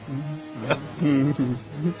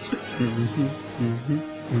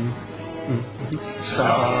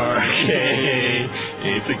Stargate,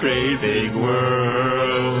 it's a great big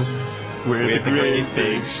world. With a great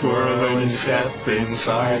big swirl and step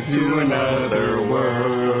inside to another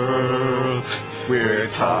world. We're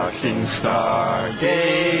talking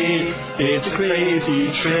Stargate, it's a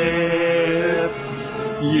crazy trip.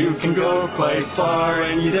 You can go quite far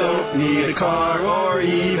and you don't need a car or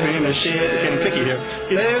even a ship. It's getting picky here.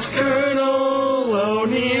 There's Colonel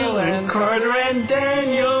O'Neill and Carter and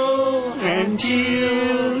Daniel and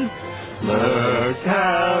Teal. Look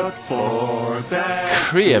out for that.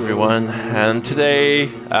 Hey everyone, and today,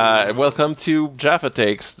 welcome to Jaffa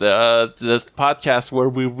Takes, the podcast where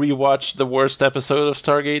we rewatch the worst episode of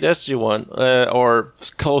Stargate SG-1, or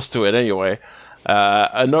close to it anyway.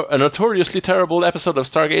 A notoriously terrible episode of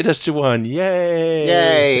Stargate SG-1. Yay!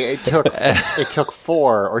 Yay! It took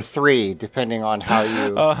 4 or 3, depending on how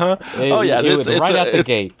you. Oh yeah, it was right out the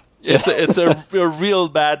gate. It's a real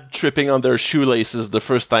bad tripping on their shoelaces the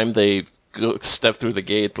first time they step through the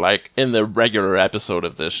gate, like in the regular episode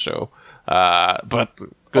of this show. But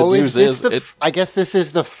good news is, I guess this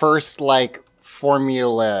is the first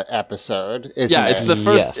formula episode. Isn't it? It's the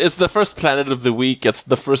first. Yes. It's the first Planet of the Week. It's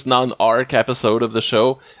the first non-arc episode of the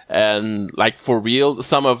show, and for real,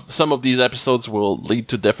 some of these episodes will lead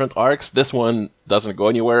to different arcs. This one doesn't go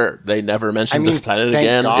anywhere. They never mention this planet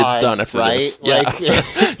again. God, it's done after right? this. Yeah,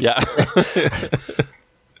 yeah.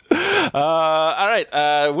 All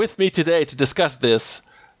right. With me today to discuss this,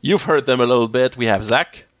 you've heard them a little bit. We have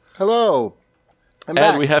Zach. Hello. I'm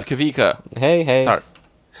and back. we have Kavika. Hey. Sorry.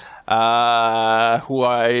 Who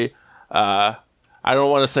I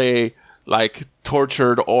don't want to say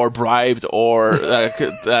tortured or bribed or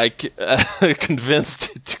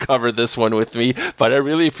convinced to cover this one with me, but I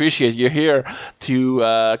really appreciate you're here to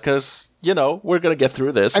because we're gonna get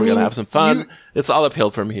through this. We're gonna have some fun. It's all uphill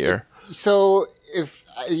from here. So if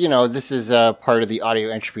this is part of the Audio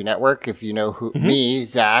Entropy Network. If you know me,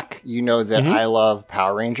 Zach, you know that I love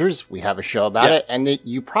Power Rangers. We have a show about it. And that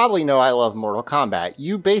you probably know I love Mortal Kombat.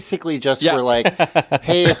 You basically just were like,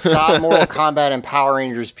 hey, it's got Mortal Kombat and Power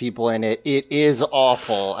Rangers people in it. It is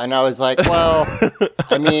awful. And I was like, well,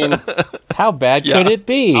 I mean... How bad could it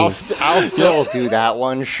be? I'll still do that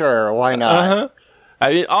one. Sure, why not?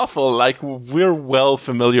 I mean, awful, we're well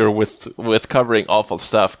familiar with covering awful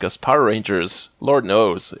stuff, because Power Rangers, Lord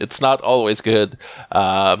knows, it's not always good.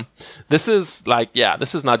 This is not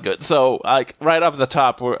good. So, right off the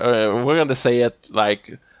top, we're going to say it,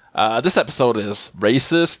 this episode is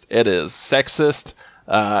racist, it is sexist,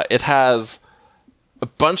 it has a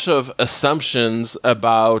bunch of assumptions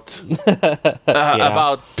about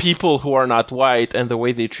about people who are not white and the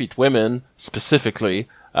way they treat women, specifically.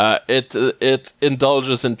 It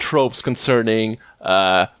indulges in tropes concerning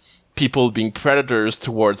people being predators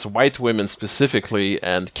towards white women specifically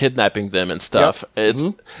and kidnapping them and stuff.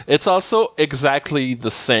 Yep. It's also exactly the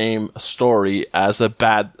same story as a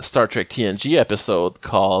bad Star Trek TNG episode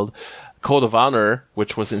called Code of Honor,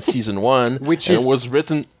 which was in season 1, was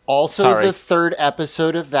written also the third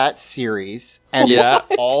episode of that series, and it's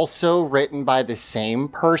also written by the same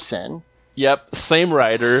person. Yep, same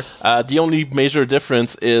writer. The only major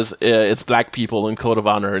difference is it's black people in Code of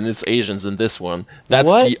Honor and it's Asians in this one. That's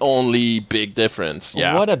the only big difference.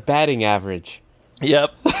 Yeah. What a batting average.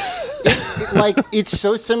 Yep. It's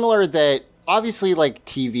so similar that obviously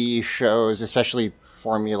TV shows, especially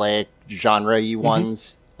formulaic genre-y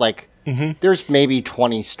ones, there's maybe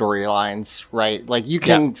 20 storylines, right?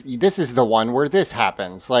 This is the one where this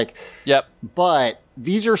happens. But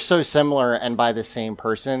these are so similar and by the same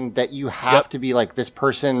person that you have to be this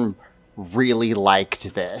person really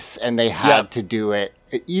liked this and they had to do it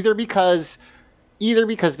either because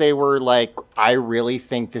they were I really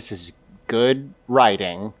think this is good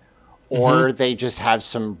writing, or they just have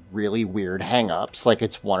some really weird hang-ups.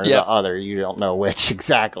 It's one or the other. You don't know which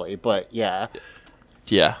exactly, but yeah.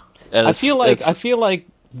 Yeah. And I feel like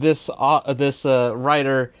this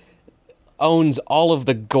writer owns all of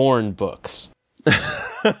the Gorn books. Do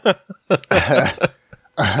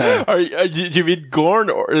you mean Gorn,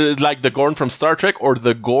 or the Gorn from Star Trek, or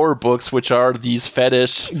the Gore books, which are these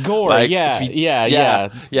fetish Gore? that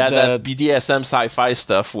BDSM sci-fi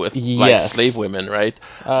stuff with slave women, right?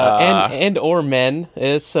 And or men.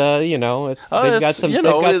 It's they've got some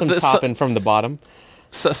popping from the bottom.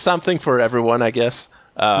 Something for everyone, I guess.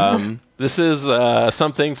 This is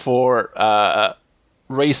something for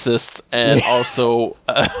racists and also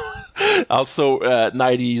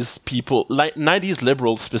 90s people, 90s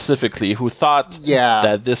liberals specifically, who thought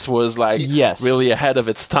that this was really ahead of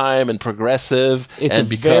its time and progressive, it's and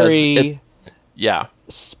because Yeah.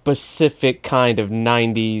 specific kind of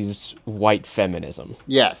 90s white feminism.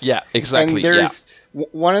 Yes. Yeah, exactly, And there's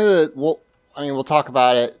one of the we'll talk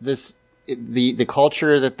about it. The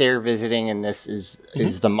culture that they're visiting in this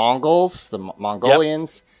is the Mongols, the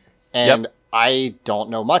Mongolians, and I don't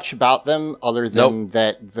know much about them other than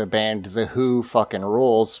that the band The Who fucking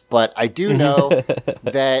rules, but I do know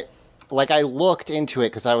that, like, I looked into it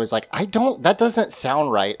because I was like, that doesn't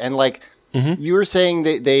sound right. And like, you were saying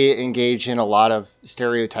that they engage in a lot of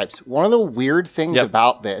stereotypes. One of the weird things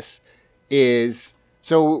about this is,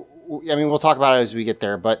 we'll talk about it as we get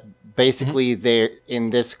there, but basically they're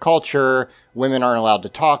in this culture, women aren't allowed to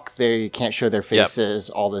talk, they can't show their faces,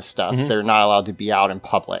 all this stuff. They're not allowed to be out in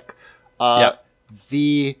public. That's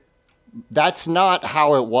not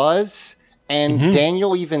how it was. And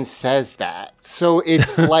Daniel even says that. So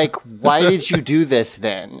it's like, why did you do this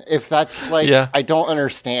then? If that's like, I don't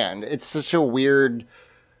understand. It's such a weird,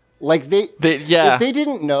 like if they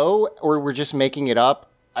didn't know or were just making it up,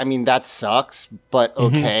 I mean, that sucks, but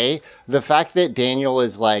okay. The fact that Daniel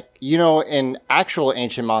is like, in actual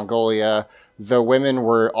ancient Mongolia, the women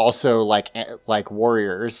were also like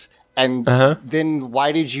warriors. And then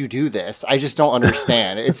why did you do this? I just don't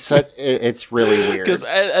understand. It's really weird.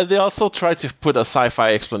 Because they also try to put a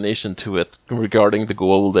sci-fi explanation to it regarding the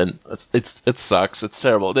gold, and it sucks. It's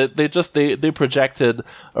terrible. They projected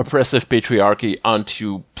oppressive patriarchy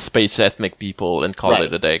onto space ethnic people and called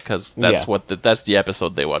it a day, because that's that's the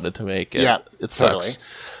episode they wanted to make. It sucks.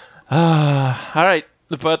 Totally. All right,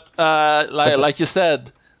 but like you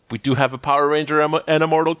said, we do have a Power Ranger and a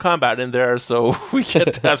Mortal Kombat in there, so we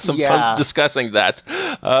get to have some fun discussing that.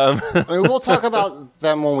 I mean, we'll talk about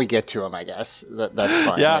them when we get to them, I guess. That's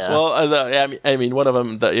fine. Yeah, well, I mean, one of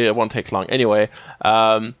them, it won't take long. Anyway,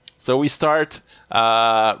 so we start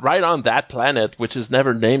right on that planet, which is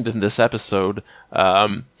never named in this episode.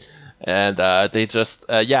 And they just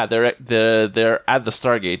they're at the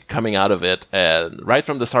Stargate, coming out of it, and right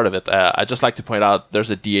from the start of it, I just like to point out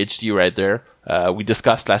there's a DHD right there. We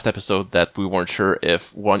discussed last episode that we weren't sure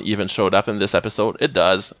if one even showed up in this episode. It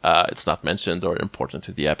does. It's not mentioned or important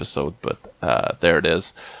to the episode, but there it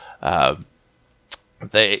is.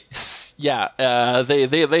 They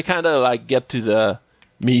kind of like get to the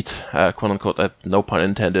meat, quote unquote, no pun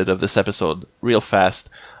intended, of this episode real fast.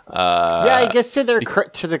 I guess to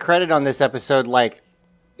the credit on this episode, like,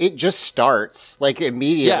 it just starts, like,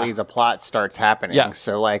 immediately the plot starts happening.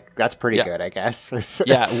 So like, that's pretty good, I guess.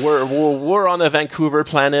 We're on a Vancouver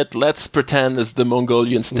planet. Let's pretend it's the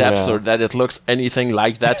Mongolian steppes or that it looks anything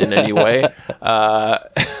like that in any way.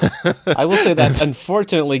 I will say that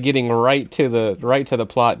unfortunately, getting right to the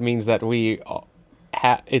plot means that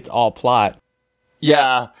it's all plot.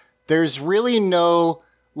 Yeah, there's really no,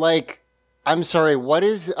 like, I'm sorry, what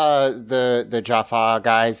is the Jaffa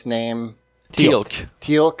guy's name? Teal'c.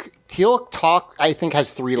 Teal'c I think,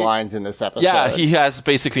 has 3 lines in this episode. Yeah, he has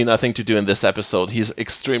basically nothing to do in this episode. He's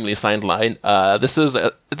extremely sidelined. This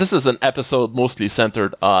is an episode mostly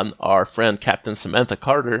centered on our friend Captain Samantha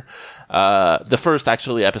Carter. The first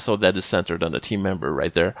actually episode that is centered on a team member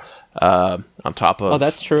right there. On top of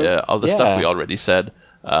that's true. All the stuff we already said.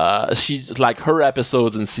 She's like, her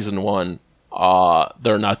episodes in season 1.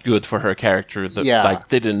 They're not good for her character. Like,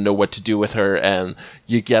 they didn't know what to do with her, and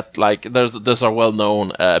you get like there's a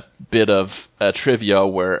well-known bit of trivia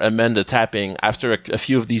where Amanda Tapping, after a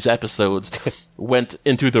few of these episodes, went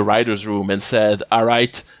into the writer's room and said, "All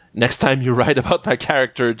right, next time you write about my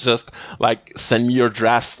character, just like send me your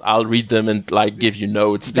drafts. I'll read them and like give you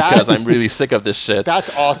notes because I'm really sick of this shit."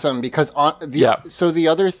 That's awesome, because so the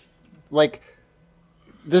other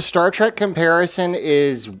the Star Trek comparison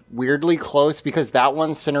is weirdly close, because that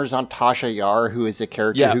one centers on Tasha Yar, who is a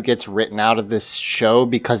character who gets written out of this show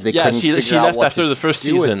because they couldn't figure she out left what after to the first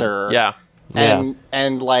do season. with her.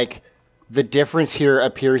 And like, the difference here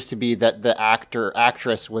appears to be that the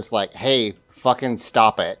actress was like, "Hey, fucking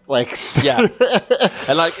stop it!" Like,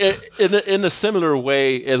 and like in a similar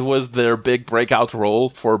way, it was their big breakout role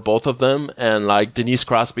for both of them. And like, Denise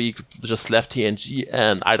Crosby just left TNG,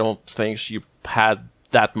 and I don't think she had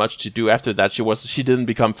that much to do after that. She didn't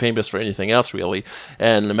become famous for anything else really,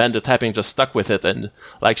 and Amanda Tapping just stuck with it, and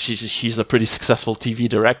like she's a pretty successful TV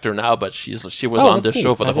director now, but she was on this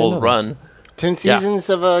show for the whole run. 10 seasons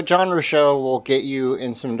of a genre show will get you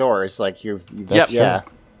in some doors. Like, Yeah,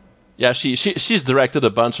 she's directed a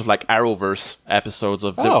bunch of like Arrowverse episodes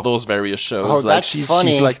of those various shows. Oh, like, that's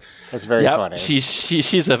funny. She's like, that's very funny.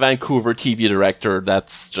 She's a Vancouver TV director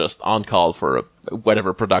that's just on call for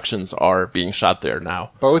whatever productions are being shot there now.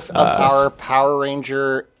 Both of our Power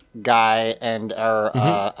Ranger guy and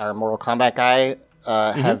our Mortal Kombat guy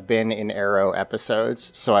have been in Arrow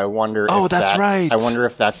episodes, so I wonder. Oh, if that's right. I wonder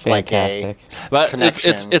if that's Fantastic. But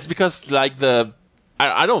connection. it's because like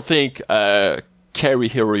I don't think Cary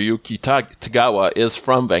Hiroyuki Tagawa is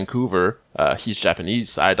from Vancouver. He's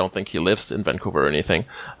Japanese. I don't think he lives in Vancouver or anything.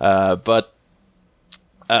 But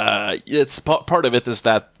it's part of it is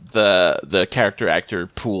that the character actor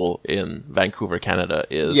pool in Vancouver, Canada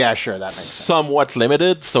is Yeah, sure, that makes sense. somewhat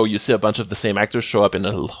limited. So you see a bunch of the same actors show up in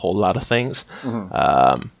a whole lot of things.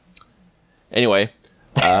 Anyway.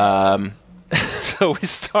 So we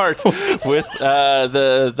start with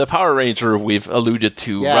the Power Ranger we've alluded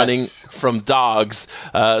to Yes. running from dogs,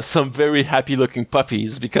 some very happy-looking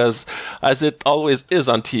puppies, because as it always is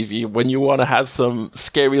on TV, when you want to have some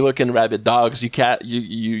scary-looking rabid dogs,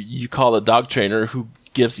 you call a dog trainer who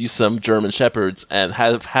gives you some German Shepherds and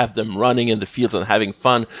have them running in the fields and having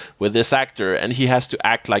fun with this actor, and he has to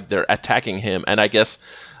act like they're attacking him, and I guess...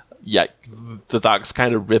 Yeah, the dogs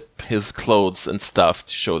kind of rip his clothes and stuff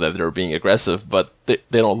to show that they're being aggressive, but they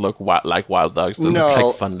don't look like wild dogs. They look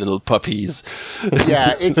like fun little puppies.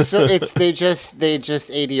 Yeah, they just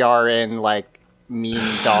ADR in like mean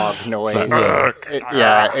dog noise.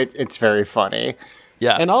 It's very funny.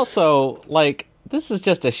 Yeah, And also, like, this is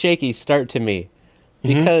just a shaky start to me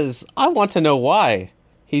because I want to know why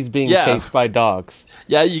he's being chased by dogs.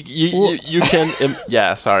 yeah, you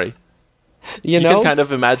can. Sorry. You You know, can kind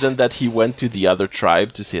of imagine that he went to the other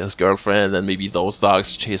tribe to see his girlfriend, and maybe those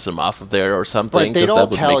dogs chase him off of there or something. But they 'cause don't that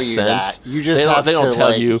would tell make you sense. that. You just they don't have to, tell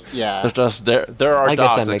like, you. yeah. They're just there are I guess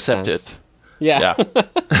that dogs. makes Accept sense. it. yeah.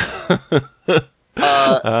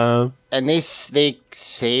 Yeah. And they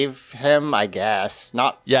save him, I guess.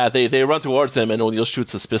 Not Yeah, they run towards him, and O'Neill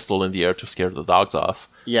shoots his pistol in the air to scare the dogs off.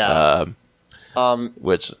 yeah.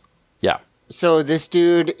 Which, yeah. So this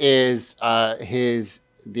dude is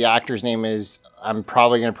the actor's name is, I'm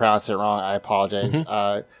probably going to pronounce it wrong. I apologize.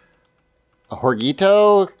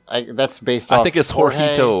 Jorgito. That's based off. I think it's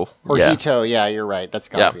Jorgito. Yeah. Jorgito. Yeah, you're right. That's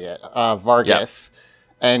gotta be it. Vargas,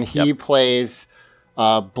 and he plays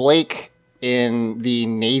Blake in the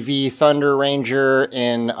Navy Thunder Ranger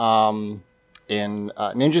in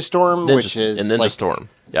Ninja Storm, which is in Ninja like, Storm.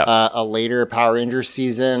 Yeah. a later Power Rangers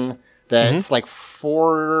season. That's like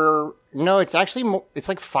it's actually it's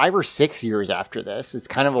like 5 or 6 years after this. It's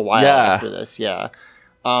kind of a while after this. Yeah.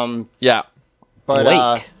 Yeah. But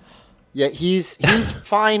Blake. yeah, he's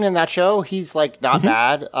fine in that show. He's like not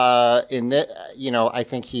bad. In the I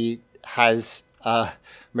think he has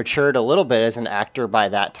matured a little bit as an actor by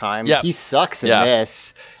that time. Yeah. He sucks in Yeah.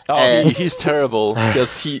 this. Oh, And- he's terrible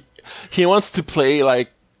because he wants to play like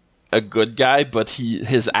a good guy, but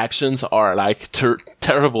his actions are like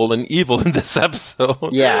terrible and evil in this episode.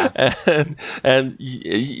 Yeah. and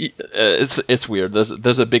it's weird.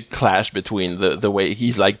 There's a big clash between the way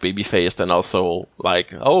he's like baby faced and also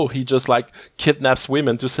like he just like kidnaps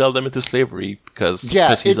women to sell them into slavery because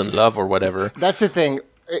he's in love or whatever. That's the thing.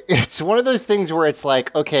 It's one of those things where it's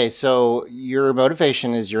like, okay, so your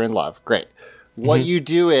motivation is you're in love. Great. What you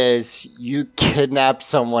do is you kidnap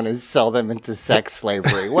someone and sell them into sex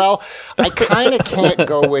slavery. Well, I kind of can't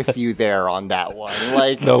go with you there on that one.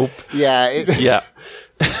 Like, Nope. Yeah. Yeah.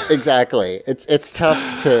 Exactly. It's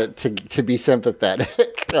tough to be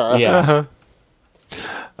sympathetic. Yeah.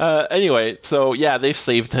 Anyway, so yeah, they've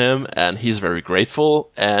saved him, and he's very grateful.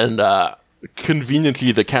 And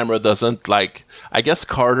conveniently, the camera doesn't like. I guess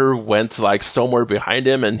Carter went like somewhere behind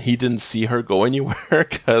him, and he didn't see her go anywhere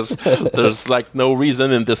because there's like no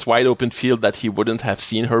reason in this wide open field that he wouldn't have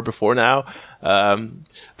seen her before now.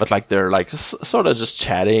 But like they're like sort of just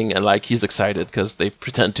chatting, and like he's excited because they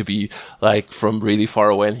pretend to be like from really far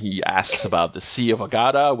away. And he asks about the Sea of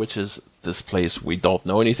Agata, which is this place we don't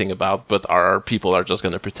know anything about, but our people are just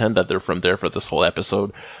going to pretend that they're from there for this whole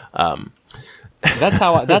episode. That's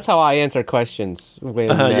how I answer questions when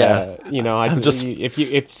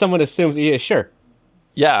if someone assumes sure.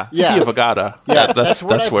 Yeah, Yeah. Sea of Agata. Yeah, that's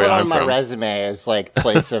what I where put I'm on my from. resume as like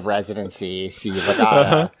place of residency, Sea of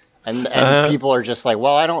Agata. And people are just like,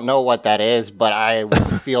 well, I don't know what that is, but I would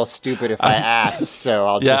feel stupid if I asked, so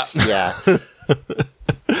I'll Yeah. just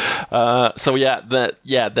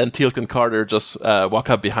Then Teal'c and Carter just walk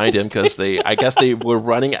up behind him because I guess they were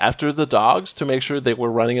running after the dogs to make sure they were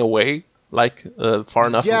running away like far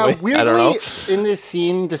enough Yeah, away. weirdly, I don't know. in this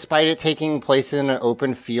scene, despite it taking place in an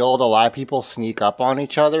open field, a lot of people sneak up on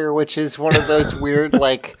each other, which is one of those weird,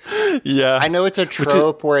 like, Yeah, I know it's a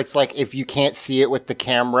trope where it's like, if you can't see it with the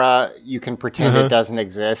camera, you can pretend it doesn't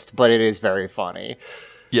exist, but it is very funny.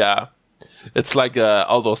 Yeah. It's like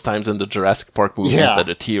all those times in the Jurassic Park movies that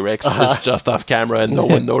a T-Rex is just off camera and no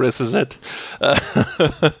one notices it.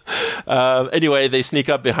 Anyway, they sneak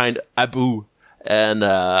up behind Abu, and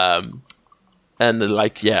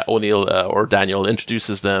like, yeah, O'Neill or Daniel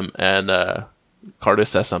introduces them, and Carter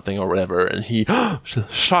says something or whatever, and he,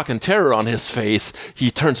 shock and terror on his face, he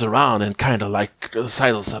turns around and kind of like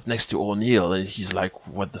sidles up next to O'Neill, and he's like,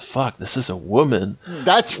 what the fuck? This is a woman.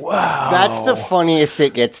 That's the funniest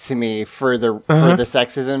it gets to me for the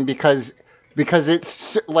sexism, because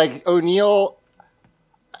it's like O'Neill.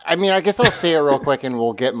 I mean, I guess I'll say it real quick and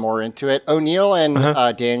we'll get more into it. O'Neill and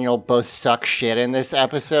Daniel both suck shit in this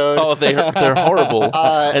episode. Oh, they're horrible.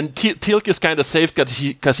 And Teal'c is kind of safe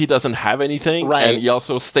because he doesn't have anything. Right. And he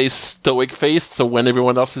also stays stoic-faced, so when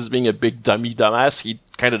everyone else is being a big dumbass, he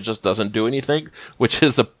kind of just doesn't do anything, which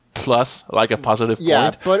is a plus, like a positive point.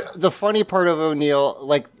 Yeah, but the funny part of O'Neill,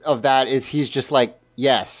 like, of that is he's just like,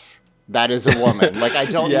 yes, that is a woman. Like, I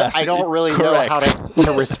don't Yes, I don't really know correct. how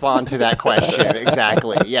to respond to that question.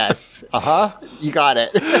 Exactly. Yes. You got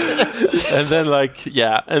it. And then, like,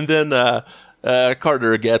 yeah, and then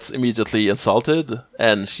Carter gets immediately insulted,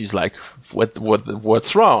 and she's like,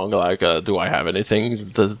 what's wrong? Like, do I have anything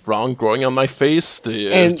that's wrong growing on my face? Do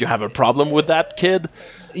you have a problem with that, kid?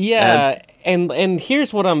 Yeah, and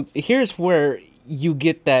here's where you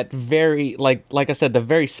get that very, like I said, the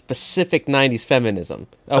very specific 90s feminism,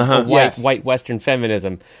 of white Western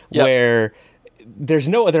feminism, Yep. where there's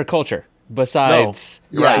no other culture besides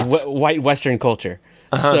Right. white Western culture.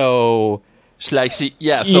 So So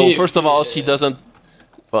first of all, she doesn't.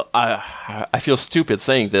 Well, I feel stupid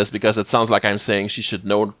saying this because it sounds like I'm saying she should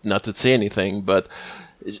know not to say anything, but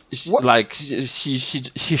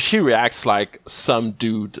she reacts like some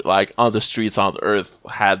dude like on the streets on Earth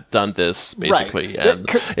had done this basically, Right. and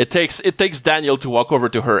it takes Daniel to walk over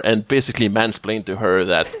to her and basically mansplain to her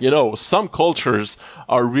that some cultures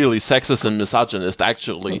are really sexist and misogynist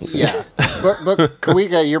actually. Yeah, but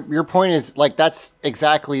Kawika, your point is like that's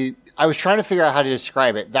exactly. I was trying to figure out how to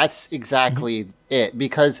describe it. That's exactly it,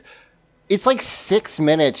 because it's like 6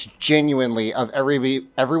 minutes genuinely of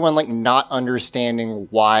everyone like not understanding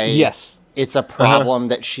why it's a problem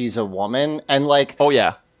that she's a woman, and like Oh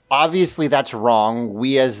yeah. obviously that's wrong.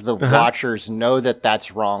 We as the watchers know that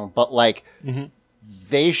that's wrong, but like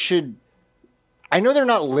they should. I know they're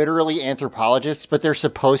not literally anthropologists, but they're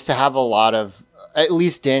supposed to have a lot of. At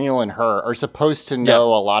least Daniel and her are supposed to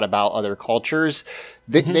know a lot about other cultures.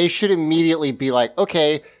 They should immediately be like,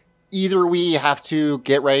 okay, either we have to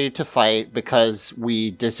get ready to fight because we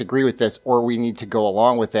disagree with this, or we need to go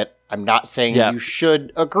along with it. I'm not saying you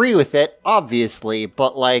should agree with it, obviously,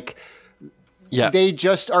 but like, they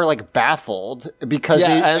just are like baffled because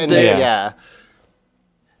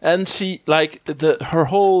And she, like, her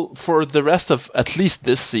whole, for the rest of at least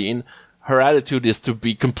this scene, her attitude is to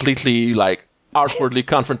be completely, like, outwardly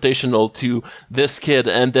confrontational to this kid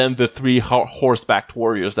and then the three horsebacked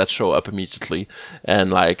warriors that show up immediately and,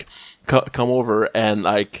 like, come over and,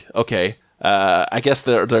 like, okay, I guess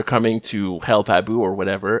they're coming to help Abu or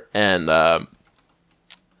whatever, and,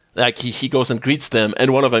 like, he goes and greets them,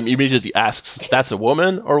 and one of them immediately asks, that's a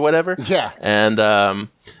woman or whatever? Yeah. And,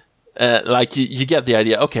 like, you get the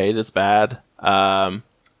idea. Okay, that's bad. Right.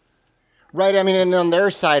 I mean, and on their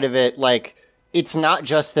side of it, like, it's not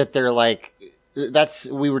just that they're like,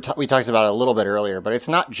 we talked about it a little bit earlier, but it's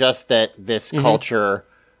not just that this culture,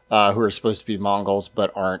 who are supposed to be Mongols but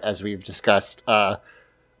aren't, as we've discussed,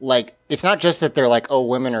 like, it's not just that they're like, oh,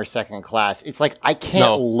 women are second class. It's like, I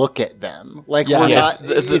can't look at them. Like, we're not,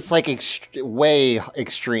 it's like way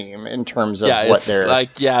extreme in terms of what they're...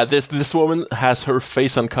 like, this woman has her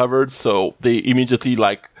face uncovered, so they immediately,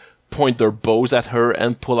 like, point their bows at her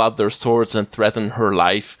and pull out their swords and threaten her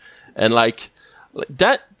life. And, like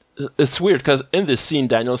that, it's weird, because in this scene,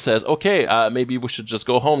 Daniel says, okay, maybe we should just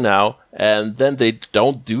go home now. And then they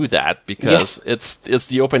don't do that, because it's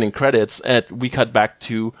the opening credits, and we cut back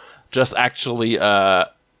to just actually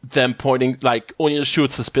them pointing, like, O'Neill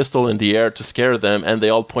shoots his pistol in the air to scare them, and they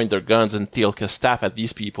all point their guns and Teal'c's staff at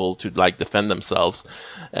these people to, like, defend themselves.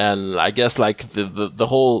 And I guess, like, the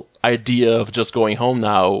whole idea of just going home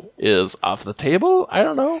now is off the table. I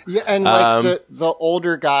don't know. Yeah, and like the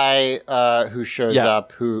older guy who shows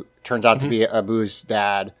up, who turns out to be Abu's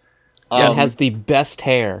dad, has the best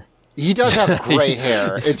hair. He does have great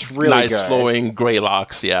hair. It's really nice good. flowing gray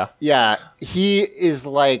locks. Yeah. Yeah, he is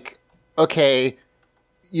like, okay,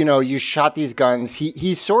 you shot these guns.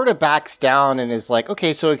 He sort of backs down and is like,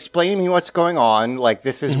 okay, so explain to me what's going on. Like,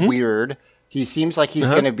 this is weird. He seems like he's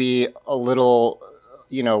going to be a little,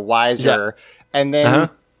 wiser. Yeah. And then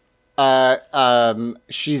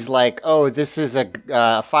she's like, oh, this is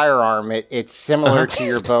a firearm. It's similar to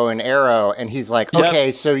your bow and arrow. And he's like,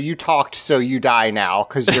 okay, so you talked, so you die now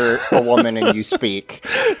because you're a woman and you speak.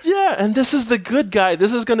 Yeah, yeah, and this is the good guy.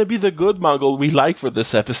 This is going to be the good Mongol we like for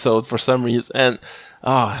this episode for some reason. And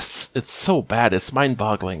it's so bad. It's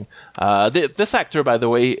mind-boggling. This actor, by the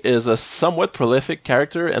way, is a somewhat prolific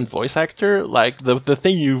character and voice actor. Like the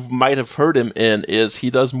thing you might have heard him in is he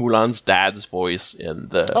does Mulan's dad's voice in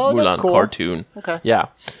the Mulan cartoon. Okay. Yeah.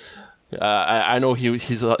 I know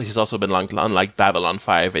he's also been on like Babylon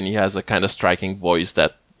 5, and he has a kind of striking voice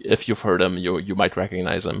that if you've heard him, you might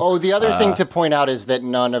recognize him. Oh, the other thing to point out is that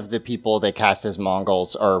none of the people they cast as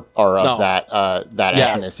Mongols are of that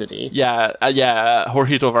ethnicity. Yeah,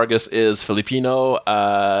 Jorgito Vargas is Filipino.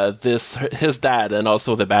 His dad and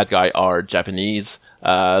also the bad guy are Japanese.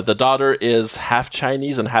 The daughter is half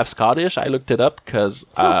Chinese and half Scottish. I looked it up because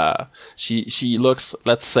she looks,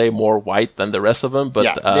 let's say, more white than the rest of them.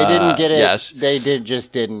 But they didn't get it. Yeah, they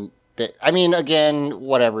didn't. I mean, again,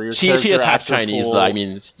 whatever. She is half Chinese. Cool, I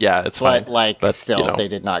mean, yeah, it's fine. But still, they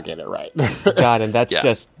did not get it right. God, and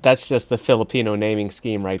that's just the Filipino naming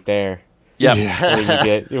scheme right there.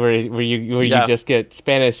 Yep. Where you just get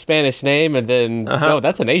Spanish name and then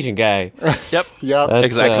that's an Asian guy. Yep. Yep.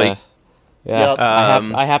 Exactly. Yep.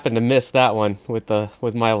 I happen to miss that one with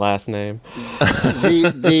my last name.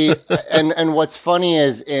 And what's funny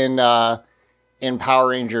is in Power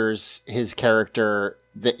Rangers, his character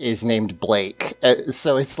is named Blake.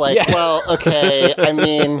 So it's like, well, okay. I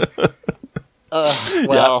mean, you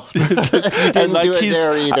didn't do it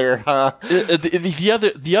there either, huh?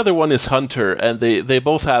 The other one is Hunter, and they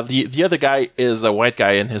both have the other guy is a white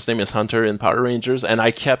guy, and his name is Hunter in Power Rangers, and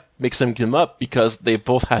I kept mixing them up because they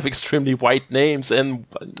both have extremely white names, and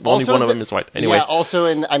only one of them is white. Anyway, yeah. Also,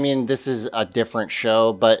 this is a different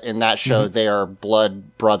show, but in that show they are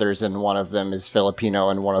blood brothers, and one of them is Filipino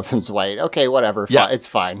and one of them's white. Okay, whatever. Yeah, it's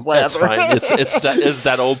fine. Whatever. It's fine. It's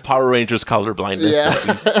that old Power Rangers colorblindness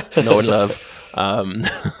that we know and love.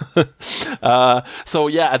 So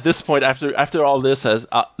yeah, at this point, after all this, as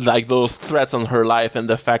like those threats on her life and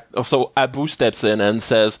the fact, so Abu steps in and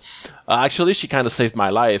says, actually, she kind of saved my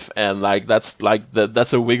life, and like that's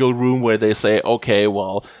a wiggle room where they say, okay,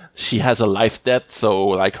 well, she has a life debt, so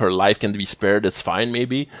like her life can be spared, it's fine,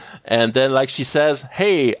 maybe. And then like she says,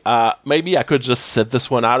 hey, maybe I could just sit this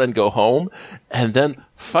one out and go home, and then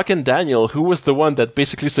fucking Daniel, who was the one that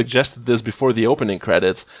basically suggested this before the opening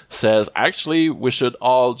credits, says, actually, we should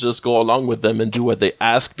all just go along with them and do what they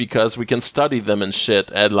ask because we can study them and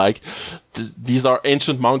shit. And like, these are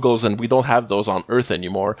ancient Mongols and we don't have those on Earth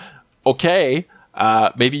anymore. Okay,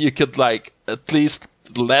 maybe you could like at least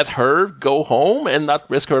let her go home and not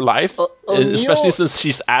risk her life, especially since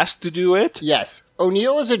she's asked to do it. Yes.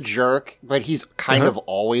 O'Neill is a jerk, but he's kind of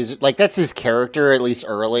always, like, that's his character, at least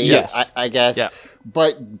early, yes. I guess. Yeah.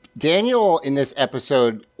 But Daniel in this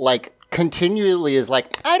episode, like, continually is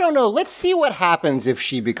like, I don't know, let's see what happens if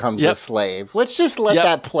she becomes a slave. Let's just let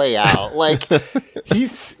that play out. Like, he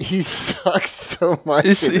sucks so much.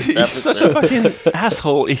 He's such a fucking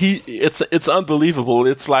asshole. It's unbelievable.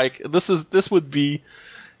 It's like, this would be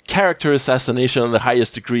character assassination on the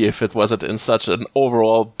highest degree if it wasn't in such an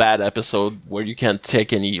overall bad episode where you can't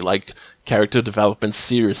take any like character development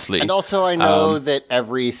seriously. And also I know that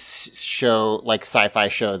every show, like sci-fi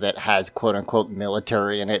show that has quote unquote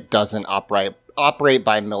military in it doesn't operate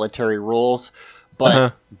by military rules,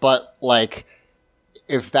 but like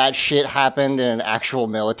if that shit happened in an actual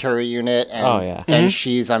military unit and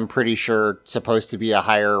she's, I'm pretty sure, supposed to be a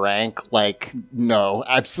higher rank, like, no,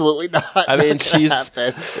 absolutely not. I mean, she's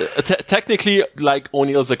technically, like,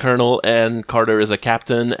 O'Neill's a colonel and Carter is a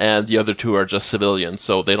captain and the other two are just civilians,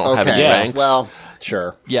 so they don't have any ranks. Well,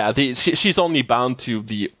 sure. Yeah, she's only bound to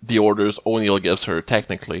the orders O'Neill gives her,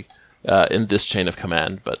 technically, in this chain of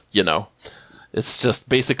command, but, you know. It's just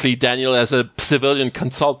basically Daniel, as a civilian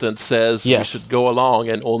consultant, says we should go along,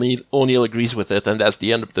 and O'Neill agrees with it, and that's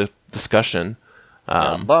the end of the discussion.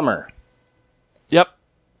 Bummer. Yep.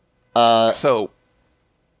 So.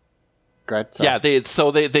 Go ahead, yeah, they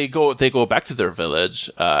go back to their village.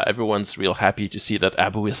 Everyone's real happy to see that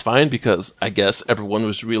Abu is fine because I guess everyone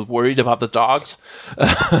was real worried about the dogs.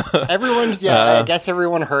 I guess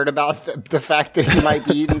everyone heard about the fact that he might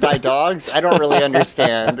be eaten by dogs. I don't really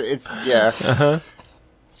understand.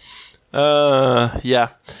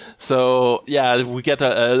 So we get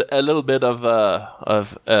a little bit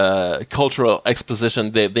of cultural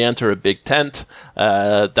exposition. They enter a big tent.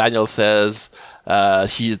 Daniel says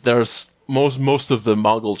there's most of the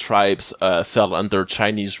Mongol tribes fell under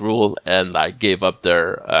Chinese rule and like gave up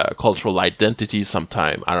their cultural identity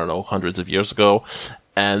sometime, I don't know, hundreds of years ago.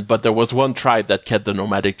 But there was one tribe that kept the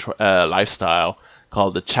nomadic lifestyle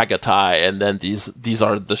called the Chagatai, and then these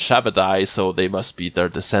are the Shabadai, so they must be their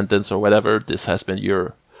descendants or whatever. This has been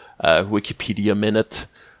your Wikipedia minute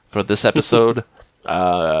for this episode.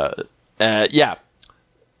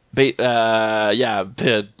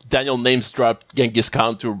 Daniel names dropped Genghis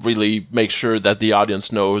Khan to really make sure that the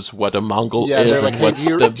audience knows what a Mongol is and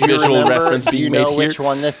what's the visual reference being made here. Do you know which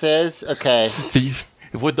one this is? Okay.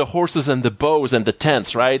 With the horses and the bows and the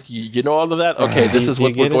tents, right? You know all of that? Okay, this is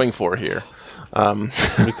what we're going for here. We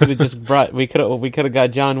could have just we could have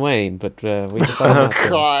got John Wayne, but we just oh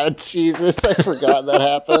God, Jesus, I forgot that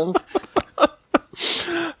happened.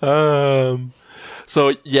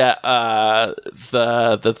 So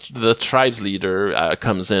the tribes leader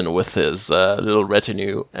comes in with his little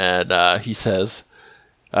retinue, and he says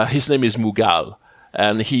his name is Mughal,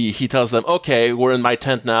 and he tells them, "Okay, we're in my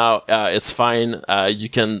tent now. It's fine. You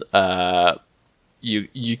can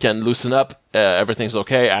loosen up. Everything's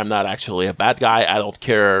okay. I'm not actually a bad guy. I don't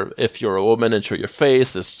care if you're a woman and show your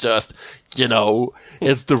face. It's just,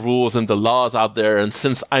 it's the rules and the laws out there. And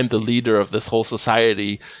since I'm the leader of this whole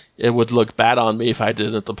society, it would look bad on me if I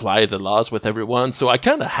didn't apply the laws with everyone. So I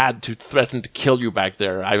kind of had to threaten to kill you back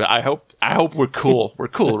there. I hope we're cool. We're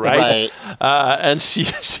cool, right?" And she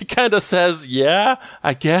kind of says, "Yeah,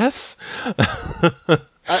 I guess."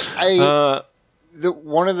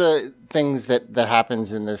 One of the things that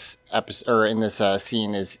happens in this episode or in this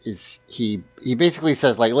scene is he basically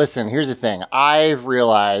says, like, listen, here's the thing. I've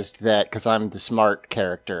realized that because I'm the smart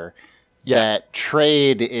character, that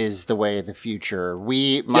trade is the way of the future.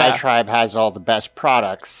 My tribe has all the best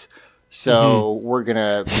products, so we're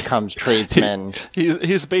gonna become tradesmen.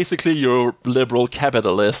 He's basically your liberal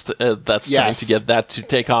capitalist that's trying to get that to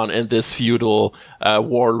take on in this feudal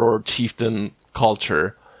warlord chieftain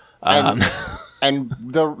culture. And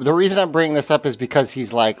the reason I'm bringing this up is because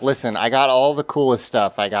he's like, listen, I got all the coolest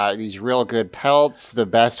stuff. I got these real good pelts, the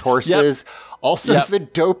best horses, also the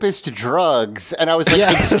dopest drugs. And I was like,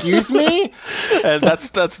 excuse me? And that's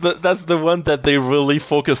the one that they really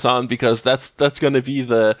focus on, because that's going to be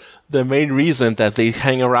the main reason that they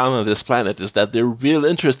hang around on this planet, is that they're real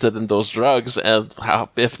interested in those drugs and how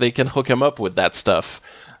if they can hook them up with that stuff.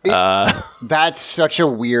 That's such a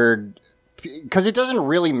weird... Because it doesn't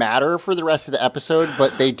really matter for the rest of the episode,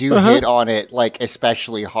 but they do hit on it, like,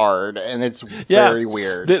 especially hard, and it's very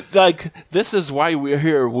weird. This is why we're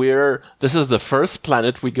here. This is the first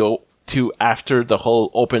planet we go to after the whole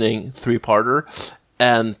opening 3-parter,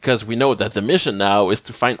 and because we know that the mission now is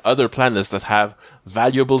to find other planets that have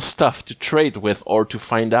valuable stuff to trade with, or to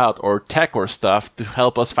find out, or tech or stuff to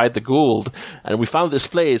help us fight the Goa'uld. And we found this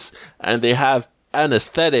place, and they have an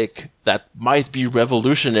aesthetic that might be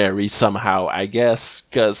revolutionary somehow, I guess,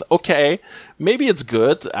 because maybe it's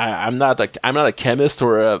good. I'm not a chemist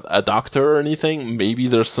or a doctor or anything. Maybe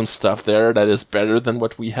there's some stuff there that is better than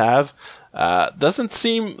what we have. Doesn't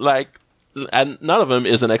seem like, and none of them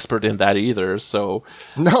is an expert in that either. So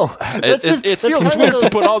no, it feels weird to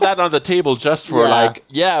put all that on the table just for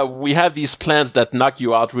we have these plants that knock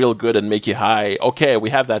you out real good and make you high. Okay, we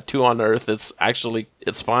have that too on Earth.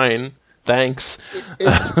 It's fine. Thanks.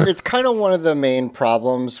 It's kind of one of the main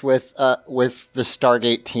problems with the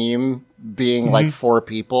Stargate team being like 4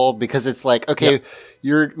 people, because it's like,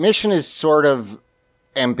 your mission is sort of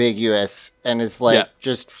ambiguous and it's like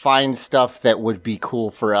just find stuff that would be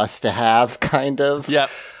cool for us to have, kind of.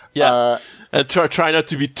 And try not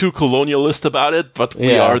to be too colonialist about it, but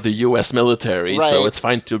we are the U.S. military, so it's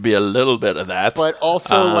fine to be a little bit of that. But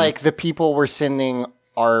also, like, the people we're sending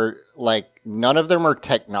are like, none of them are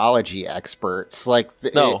technology experts. Like,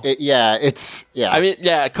 I mean,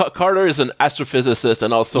 Carter is an astrophysicist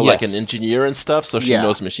and also like an engineer and stuff, so she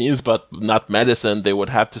knows machines, but not medicine. They would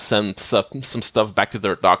have to send some stuff back to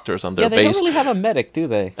their doctors on their base. They don't really have a medic, do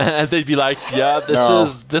they? And they'd be like,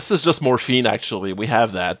 this is just morphine. Actually, we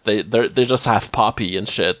have that. They just have poppy and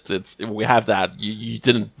shit. We have that. You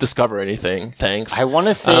didn't discover anything. Thanks. I want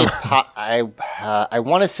to say I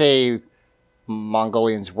want to say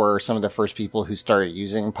Mongolians were some of the first people who started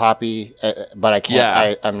using poppy, but I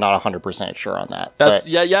can't. I'm not 100% sure on that.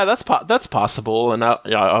 That's possible, and I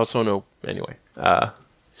also know anyway.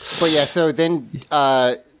 So then,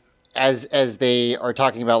 as they are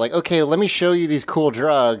talking about, like, okay, let me show you these cool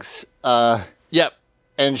drugs. And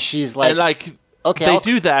she's like, okay, they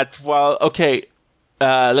do that while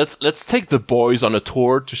let's take the boys on a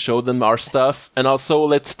tour to show them our stuff, and also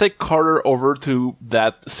let's take Carter over to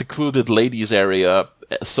that secluded ladies area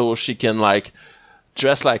so she can like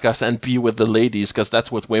dress like us and be with the ladies, because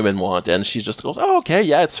that's what women want. And she just goes, "Oh, okay,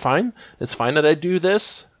 yeah, it's fine that I do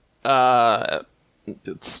this."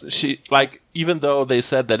 She, like, even though they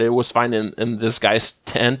said that it was fine in this guy's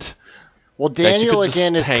tent. Well, That you Daniel could just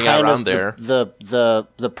again is hang kind around of there.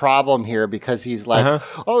 the problem here because he's like,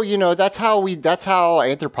 oh, that's how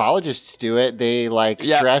anthropologists do it. They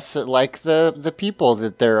dress like the people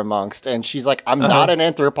that they're amongst. And she's like, I'm not an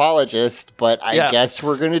anthropologist, but I guess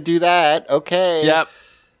we're gonna do that. Okay. Yep.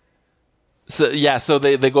 So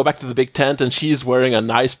they go back to the big tent, and she's wearing a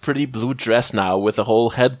nice, pretty blue dress now with a whole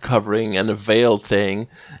head covering and a veil thing,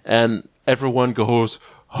 and everyone goes,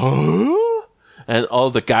 huh? And all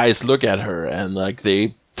the guys look at her, and like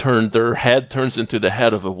their head turns into the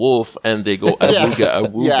head of a wolf, and they go awooga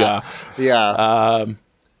awooga. Yeah.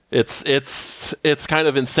 It's kind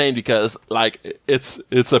of insane because like it's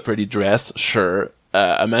a pretty dress, sure.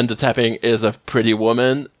 Amanda Tapping is a pretty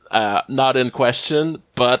woman. Not in question,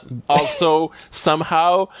 but also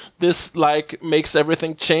somehow this like makes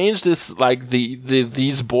everything change. This like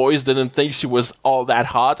these boys didn't think she was all that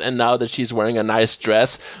hot, and now that she's wearing a nice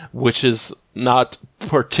dress, which is not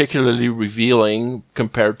particularly revealing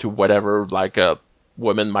compared to whatever like a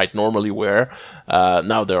woman might normally wear,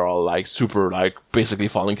 now they're all like super like basically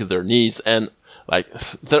falling to their knees, and like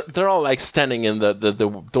they're all like standing in the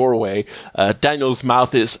doorway. Daniel's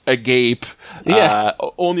mouth is agape. Yeah.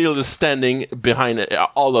 O'Neill is standing behind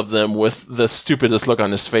all of them with the stupidest look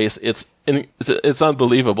on his face. It's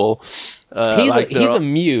unbelievable. He's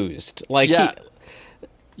amused. Like yeah.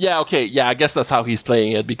 Yeah, okay, yeah, I guess that's how he's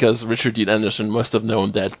playing it, because Richard Dean Anderson must have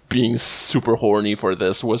known that being super horny for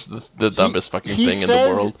this was the dumbest fucking thing in the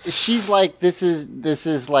world. She's like, this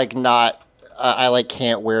is like not, I like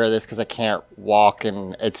can't wear this because I can't walk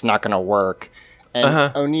and it's not going to work.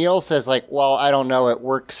 And O'Neill says like, well, I don't know, it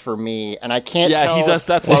works for me. And I can't tell. Yeah, he does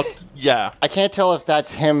that well, yeah. I can't tell if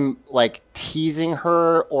that's him like teasing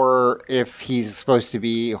her or if he's supposed to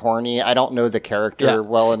be horny. I don't know the character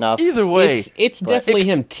well enough. Either way. It's definitely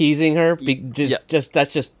him teasing her.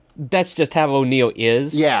 That's just how O'Neill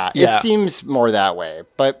is. Yeah, it seems more that way.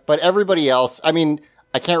 But everybody else, I mean,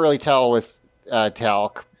 I can't really tell with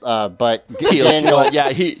Talc. But Daniel,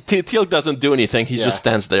 Teal'c doesn't do anything. He just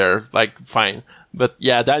stands there, like, fine. But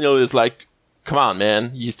yeah, Daniel is like, come on,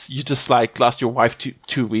 man. You just like lost your wife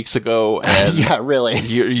 2 weeks ago, and yeah, really,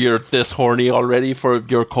 you're this horny already for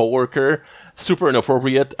your coworker. Super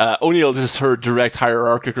inappropriate. O'Neill is her direct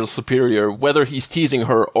hierarchical superior, whether he's teasing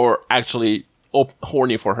her or actually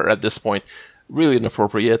horny for her at this point. Really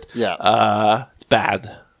inappropriate. Yeah. It's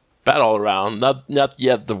bad. Bad all around. Not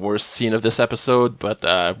yet the worst scene of this episode, but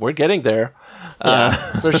we're getting there.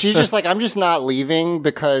 So she's just like, I'm just not leaving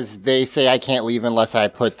because they say I can't leave unless I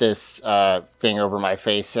put this thing over my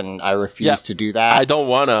face, and I refuse to do that. I don't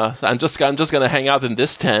wanna. I'm just gonna hang out in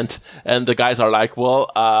this tent. And the guys are like,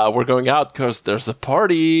 well, we're going out because there's a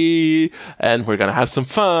party and we're gonna have some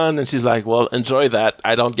fun. And she's like, well, enjoy that.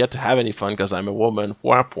 I don't get to have any fun because I'm a woman.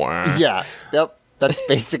 Wah, wah. Yeah. Yep. That's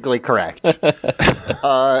basically correct.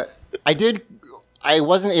 I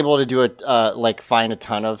wasn't able to do find a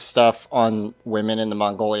ton of stuff on women in the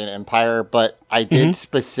Mongolian Empire, but I did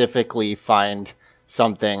specifically find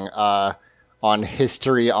something on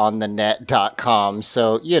historyonthenet.com.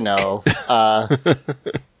 So,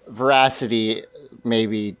 veracity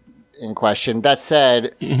maybe in question. That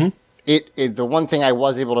said, the one thing I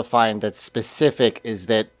was able to find that's specific is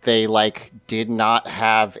that they did not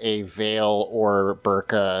have a veil or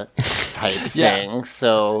burqa type thing.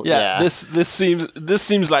 So this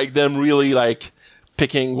seems like them really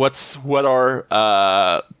picking what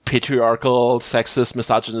are patriarchal, sexist,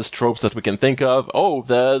 misogynist tropes that we can think of. Oh,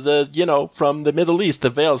 the from the Middle East, the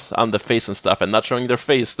veils on the face and stuff, and not showing their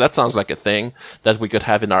face. That sounds like a thing that we could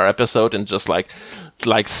have in our episode, and just like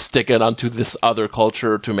stick it onto this other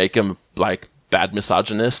culture to make them bad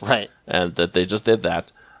misogynists, right? And that they just did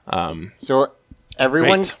that. So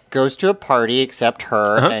everyone goes to a party except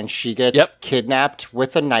her, and she gets kidnapped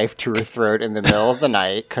with a knife to her throat in the middle of the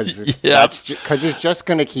night because it's just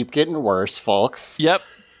going to keep getting worse, folks. Yep.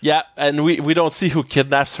 Yeah, and we don't see who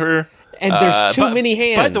kidnaps her. And there's too many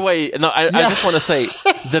hands. By the way, no, I just want to say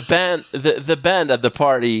the band at the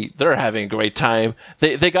party, they're having a great time.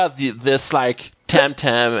 They got this tam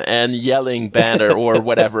tam and yelling band or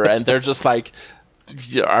whatever, and they're just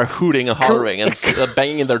are hooting and hollering and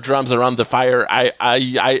banging their drums around the fire.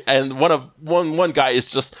 And one guy is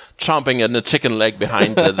just chomping in the chicken leg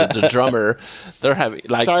behind the drummer. They're having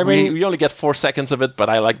Simon, we only get 4 seconds of it, but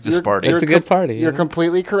I like this party. It's a good party. You're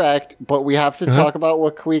completely correct, but we have to talk about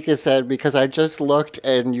what Kuika said because I just looked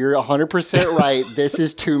and you're 100% right. This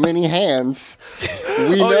is too many hands.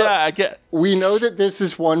 We know that this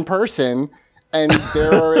is one person, and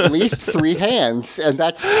there are at least 3 hands, and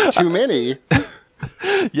that's too many.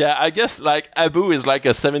 Yeah, I guess like Abu is like a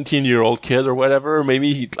 17-year-old kid or whatever.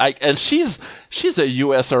 Maybe he like, and she's a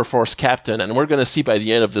U.S. Air Force captain, and we're gonna see by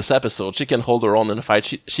the end of this episode she can hold her own in a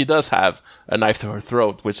fight. She does have a knife to her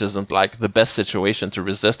throat, which isn't like the best situation to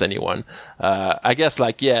resist anyone. I guess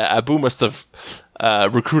like Abu must have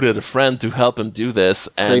recruited a friend to help him do this,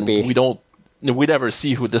 and Maybe. we never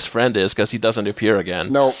see who this friend is because he doesn't appear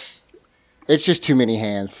again. Nope. It's just too many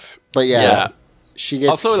hands. But Yeah. she gets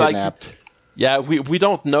Also, kidnapped. like, yeah, we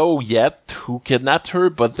don't know yet who kidnapped her,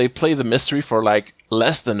 but they play the mystery for like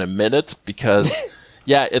less than a minute because,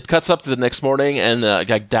 it cuts up to the next morning and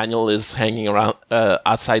like Daniel is hanging around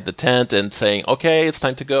outside the tent and saying, "Okay, it's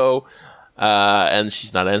time to go." And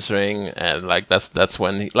she's not answering, and like that's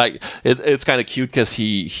when it's kind of cute because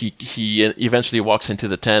he eventually walks into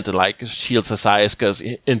the tent and like shields his eyes because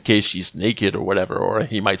in case she's naked or whatever, or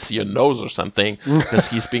he might see a nose or something because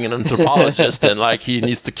he's being an anthropologist and like he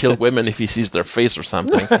needs to kill women if he sees their face or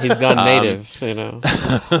something. He's gone native,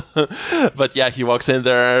 But he walks in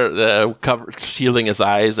there, shielding his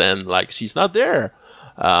eyes, and like she's not there.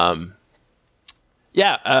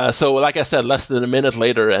 So like I said, less than a minute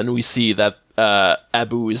later, and we see that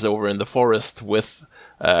Abu is over in the forest with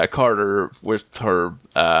Carter with her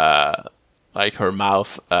her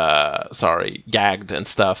mouth gagged and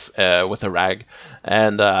stuff with a rag,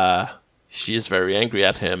 and she's very angry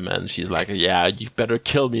at him, and she's like, "You better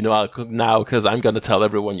kill me now because I'm gonna tell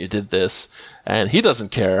everyone you did this." And he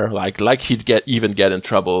doesn't care, like he'd get in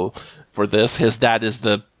trouble for this. His dad is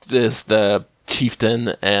the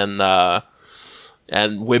chieftain,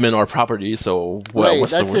 and women are property, so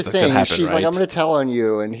what's the worst that could happen? She's right? like, "I'm going to tell on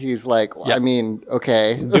you," and he's like, "I mean,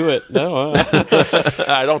 okay, do it." No,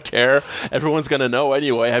 I don't care. Everyone's gonna know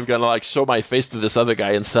anyway. I'm gonna like show my face to this other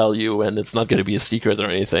guy and sell you, and it's not gonna be a secret or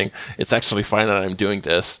anything. It's actually fine that I'm doing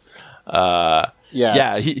this.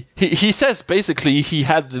 He says basically he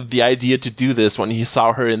had the idea to do this when he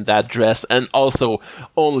saw her in that dress, and also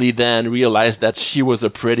only then realized that she was a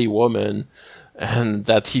pretty woman and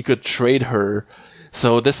that he could trade her.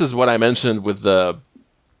 So this is what I mentioned with there's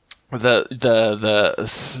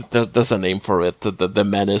a name for it, the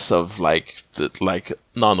menace of like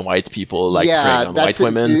non-white people preying on white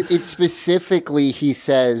women. It specifically, he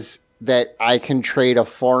says that I can trade a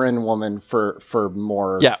foreign woman for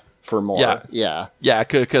more. Yeah. For more. Yeah. Yeah,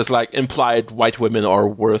 because like implied white women are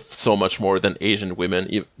worth so much more than Asian women.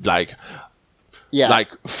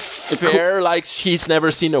 Fair, like he's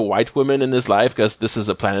never seen a white woman in his life because this is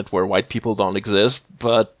a planet where white people don't exist,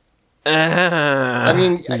 but I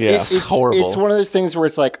mean, it's horrible. It's one of those things where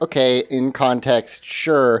it's like, okay, in context,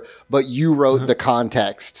 sure, but you wrote the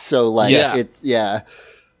context, so like,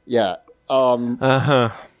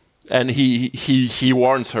 And he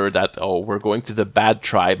warns her that we're going to the bad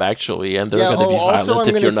tribe actually, and they're going to be violent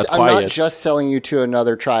if you're not quiet. I'm not just selling you to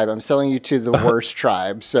another tribe; I'm selling you to the worst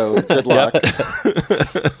tribe. So good luck.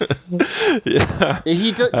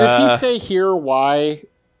 Does he say here why?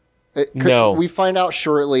 No. We find out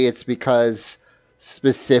shortly it's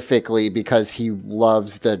specifically because he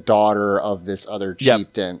loves the daughter of this other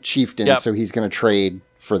chieftain. So he's going to trade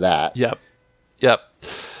for that. Yep.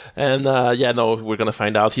 And we're gonna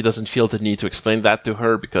find out he doesn't feel the need to explain that to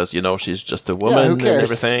her because she's just a woman who cares? and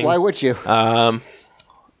everything. Why would you? So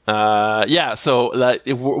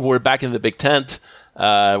we're back in the big tent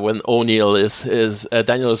when O'Neill is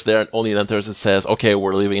Daniel is there, and O'Neill enters and says, "Okay,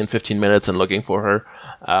 we're leaving in 15 minutes and looking for her."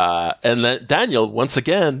 And then Daniel once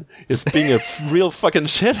again is being a real fucking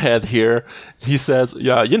shithead here. He says,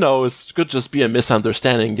 it could just be a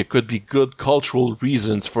misunderstanding. There could be good cultural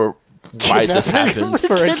reasons for why this happened.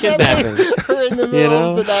 For a kidnapping her in the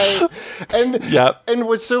middle of the night. And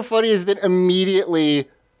what's so funny is that immediately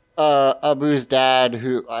Abu's dad,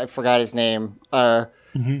 who I forgot his name,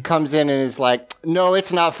 comes in and is like, "No,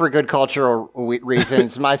 it's not for good cultural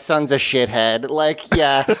reasons. My son's a shithead."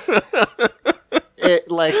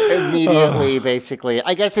 Immediately, basically.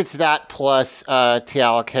 I guess it's that plus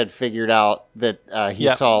Tialk had figured out that he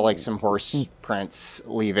saw some horse prints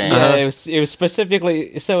leaving. Yeah, it was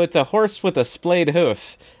specifically, so it's a horse with a splayed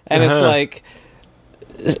hoof, and it's like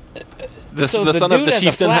the son of the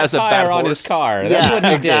chieftain has a bad horse on his car. That's what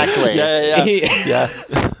he exactly. did.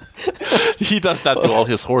 He does that to all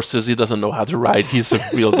his horses. He doesn't know how to ride. He's a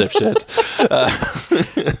real dipshit.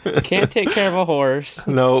 Can't take care of a horse.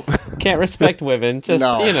 Nope. Can't respect women. Just,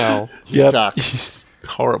 He sucks. He's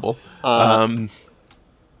horrible.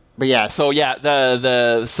 But yeah. So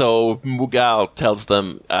Mughal tells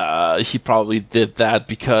them he probably did that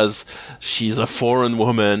because she's a foreign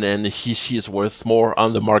woman and she's worth more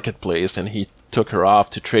on the marketplace, and he took her off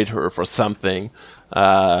to trade her for something.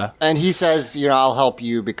 And he says, I'll help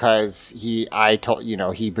you because he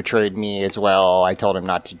betrayed me as well. I told him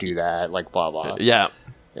not to do that, like blah blah. Yeah.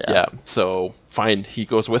 So fine, he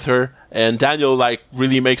goes with her, and Daniel like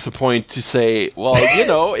really makes a point to say, well,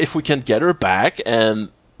 if we can get her back and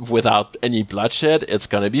without any bloodshed, it's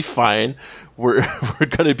gonna be fine. We're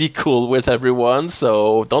gonna be cool with everyone,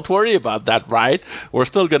 so don't worry about that, right? We're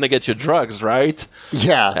still gonna get you drugs, right?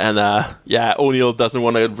 Yeah. And O'Neill doesn't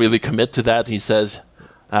want to really commit to that. He says,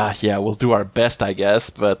 we'll do our best, I guess,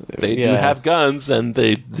 but they do have guns, and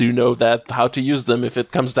they do know how to use them if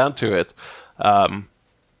it comes down to it.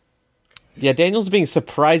 Daniel's being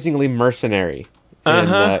surprisingly mercenary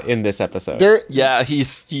in this episode.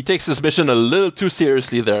 He takes his mission a little too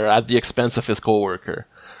seriously there at the expense of his coworker.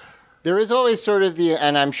 There is always sort of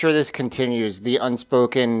and I'm sure this continues, the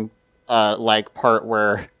unspoken part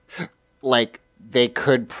where like they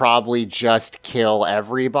could probably just kill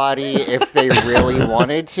everybody if they really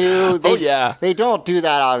wanted to. They don't do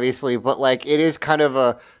that, obviously, but like it is kind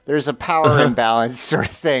of there's a power imbalance sort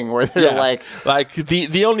of thing where they're like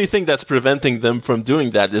the only thing that's preventing them from doing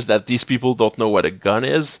that is that these people don't know what a gun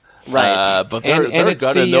is, right? But they're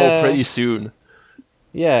gonna know pretty soon.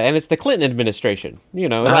 Yeah, and it's the Clinton administration.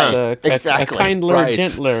 It's a kinder,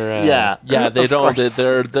 gentler. They don't.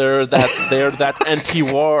 They're that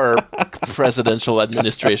anti-war presidential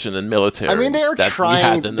administration and military. I mean, they are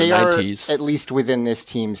trying. In the 90s. Are at least within this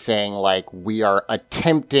team saying like we are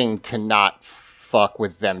attempting to not fuck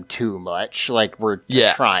with them too much. Like we're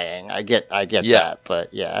trying. I get that,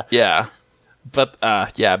 but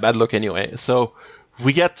bad luck anyway. So.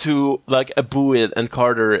 We get to, like, Abu and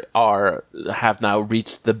Carter have now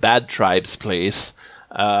reached the bad tribe's place,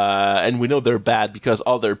 and we know they're bad because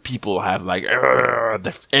all their people have, like,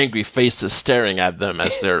 the angry faces staring at them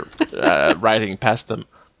as they're riding past them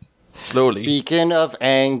slowly. Speaking of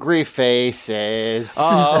angry faces...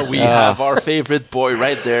 we have our favorite boy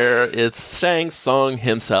right there. It's Shang Tsung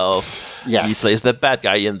himself. Yes. He plays the bad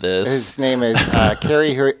guy in this. His name is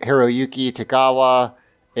Kari Hiroyuki Tagawa.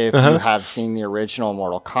 If you have seen the original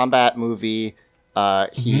Mortal Kombat movie,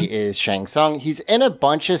 he is Shang Tsung. He's in a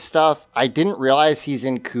bunch of stuff. I didn't realize he's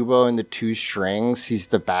in Kubo and the Two Strings. He's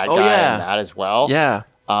the bad guy in that as well. Yeah.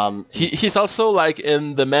 He's also like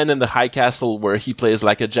in The Man in the High Castle, where he plays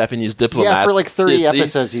like a Japanese diplomat. Yeah, for like 30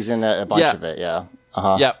 episodes, he's in a bunch of it. Yeah.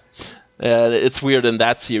 Yeah. It's weird in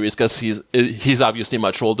that series because he's obviously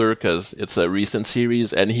much older because it's a recent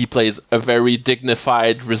series, and he plays a very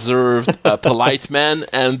dignified, reserved, polite man.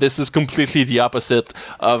 And this is completely the opposite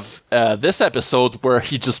of this episode, where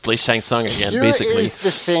he just plays Shang Tsung again. Basically, here's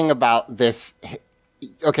the thing about this.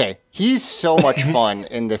 Okay, he's so much fun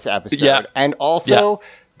in this episode, and also. Yeah.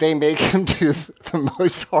 They make him do the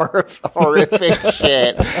most horrific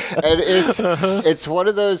shit, and it's one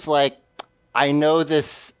of those like, I know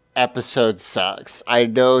this episode sucks. I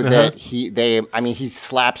know that he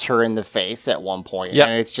slaps her in the face at one point,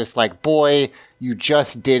 and it's just like, boy, you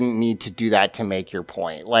just didn't need to do that to make your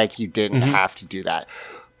point. Like, you didn't have to do that.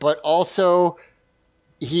 But also,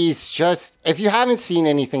 he's just, if you haven't seen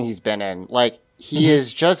anything he's been in, like, he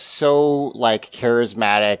is just so, like,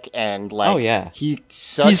 charismatic and, like,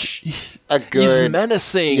 he's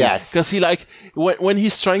menacing. Yes. Because he, like, when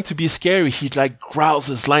he's trying to be scary, he, like, growls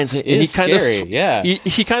his lines. And he kind of,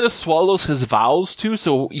 he kind of swallows his vowels, too.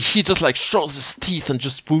 So he just, like, shows his teeth and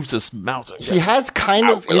just moves his mouth. He has kind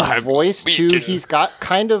of his voice, too. He's got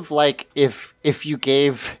kind of, like, if you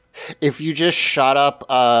just shot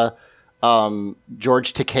up,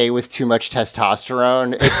 George Takei with too much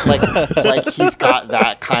testosterone. It's like he's got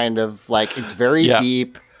that kind of, like, it's very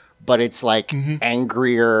deep, but it's like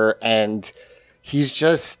angrier, and he's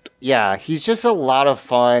just a lot of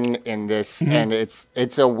fun in this, and it's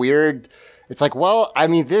a weird. It's like, well, I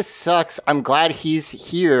mean, this sucks. I'm glad he's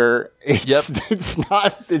here. It's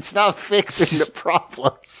not fixing the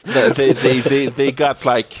problems. They got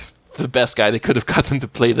like the best guy they could have gotten to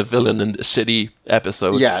play the villain in the shitty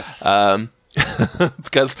episode. Yes.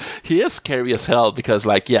 Because he is scary as hell. Because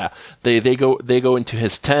they go into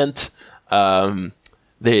his tent.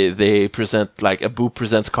 They present, like, Abu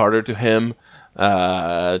presents Carter to him.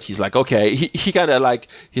 He's like, okay. He kind of like,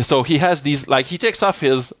 so he has these, like, he takes off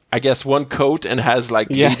his, I guess, one coat and has, like,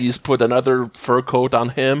 ladies put another fur coat on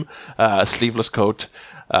him, sleeveless coat.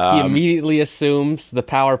 He immediately assumes the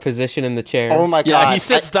power position in the chair. Oh my god! Yeah, he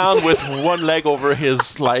sits down with one leg over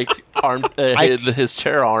his, like, arm, his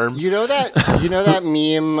chair arm. You know that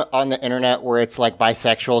meme on the internet where it's like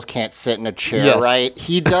bisexuals can't sit in a chair, right?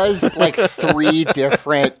 He does like 3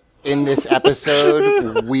 different in this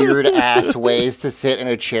episode weird ass ways to sit in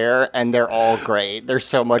a chair, and they're all great. They're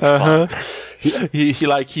so much fun. He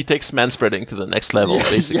takes manspreading to the next level,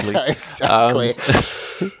 basically. Yeah, exactly.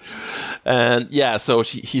 And yeah, so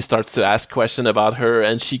he starts to ask question about her,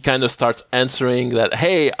 and she kind of starts answering that,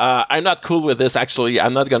 hey, I'm not cool with this, actually.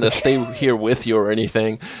 I'm not going to stay here with you or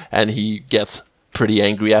anything. And he gets pretty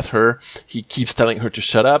angry at her. He keeps telling her to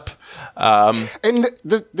shut up. And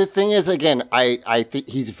the thing is, again, I think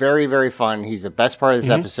he's very, very fun. He's the best part of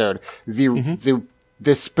this episode.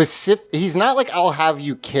 The specific, he's not like, I'll have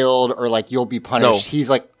you killed or like you'll be punished. No. He's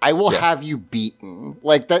like, I will have you beaten.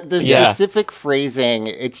 Like the specific phrasing,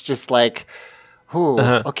 it's just like,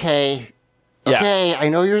 okay, I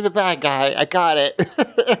know you're the bad guy. I got it.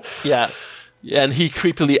 Yeah. And he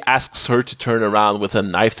creepily asks her to turn around with a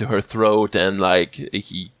knife to her throat, and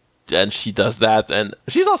she does that, and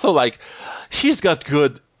she's also like, she's got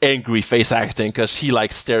good angry face acting because she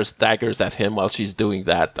like stares daggers at him while she's doing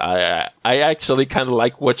that. I actually kind of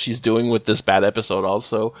like what she's doing with this bad episode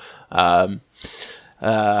also. But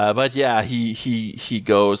yeah, he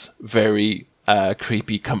goes very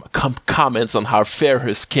creepy comments on how fair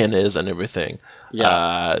her skin is and everything.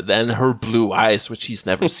 Yeah. Then her blue eyes, which he's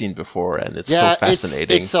never seen before, and it's so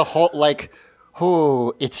fascinating. It's a whole like,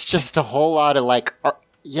 it's just a whole lot of like,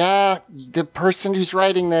 the person who's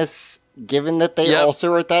writing this, given that they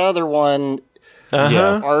also wrote that other one,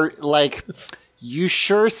 are like, you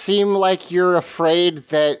sure seem like you're afraid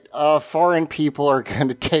that foreign people are going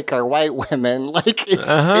to take our white women. Like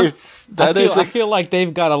I feel like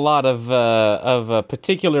they've got a lot of a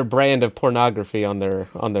particular brand of pornography on their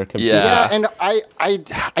computer. Yeah, and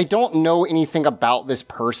I don't know anything about this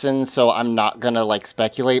person, so I'm not gonna like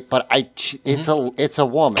speculate. But it's a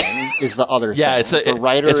woman is the other thing. Yeah, it's the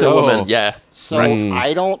writer. It's a woman. Yeah. So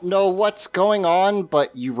I don't know what's going on,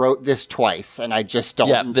 but you wrote this twice, and I just don't.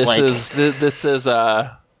 Yeah, this is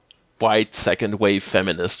a white second wave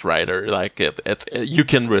feminist writer. Like you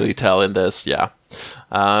can really tell in this. Yeah.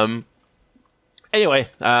 Anyway,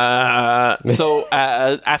 so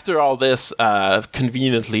after all this,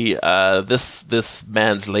 conveniently, this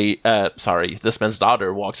man's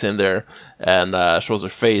daughter walks in there and shows her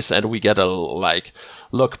face, and we get a like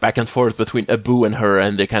look back and forth between Abu and her,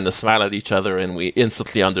 and they kind of smile at each other, and we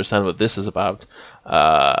instantly understand what this is about.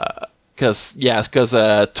 Because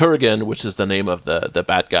Turgan, which is the name of the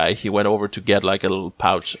bad guy, he went over to get like a little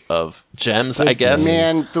pouch of gems, I guess.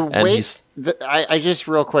 Man, I just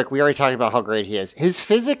real quick, we already talked about how great he is. His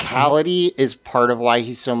physicality is part of why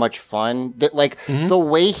he's so much fun. That like the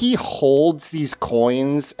way he holds these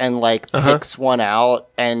coins and like picks one out,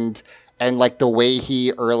 and like the way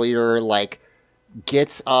he earlier like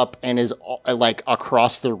gets up and is like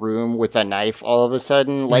across the room with a knife all of a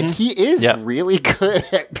sudden. Like he is really good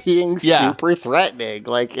at being super threatening.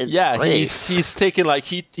 Like it's great. he's taking like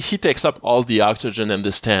he takes up all the oxygen in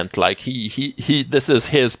this tent. Like he this is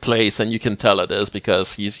his place, and you can tell it is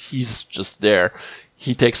because he's just there.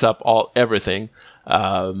 He takes up everything.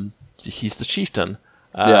 He's the chieftain.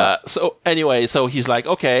 So anyway, so he's like,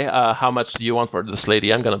 okay, how much do you want for this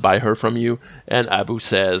lady? I'm going to buy her from you. And Abu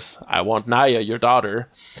says, I want Naya, your daughter.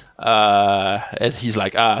 And he's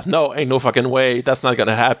like, no, ain't no fucking way. That's not going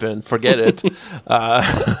to happen. Forget it.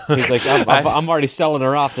 He's like, I'm already selling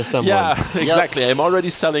her off to someone. Yeah, exactly. I'm already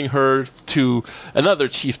selling her to another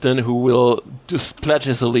chieftain who will just pledge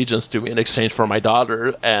his allegiance to me in exchange for my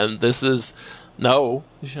daughter. And this is... No.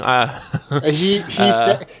 He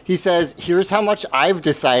says, here's how much I've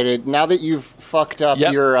decided. Now that you've fucked up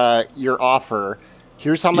your offer,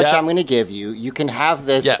 here's how much I'm going to give you. You can have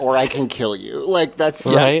this or I can kill you. Like, that's...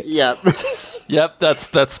 Right? Yeah. Yep,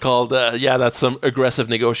 that's called... that's some aggressive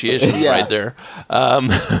negotiations right there.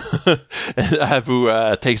 Abu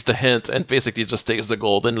takes the hint and basically just takes the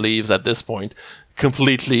gold and leaves at this point.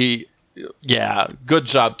 Completely... Yeah, good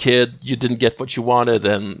job, kid. You didn't get what you wanted,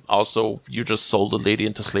 and also you just sold a lady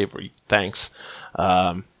into slavery. Thanks.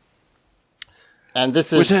 And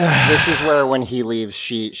this is where when he leaves,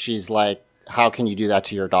 she's like, "How can you do that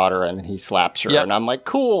to your daughter?" And then he slaps her, and I'm like,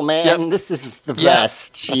 "Cool, man. This is the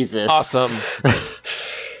best." Jesus, awesome.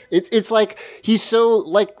 It's like he's so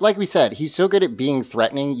like we said, he's so good at being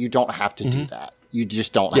threatening. You don't have to do that. You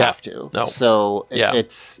just don't have to. No. So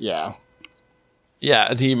Yeah,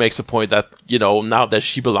 and he makes a point that, now that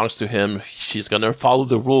she belongs to him, she's going to follow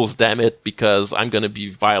the rules, damn it, because I'm going to be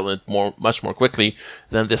violent much more quickly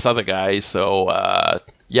than this other guy. So,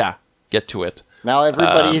 get to it. Now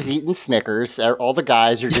everybody's eating Snickers. All the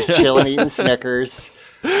guys are just chilling eating Snickers.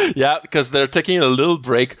 Yeah, because they're taking a little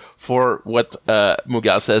break for what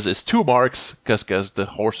Mughal says is 2 marks, because the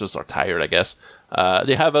horses are tired, I guess.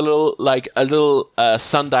 They have a little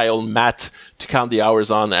sundial mat to count the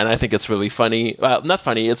hours on, and I think it's really funny. Well, not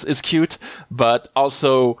funny. It's cute, but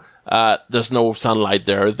also there's no sunlight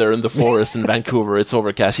there. They're in the forest in Vancouver. It's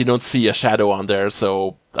overcast. You don't see a shadow on there,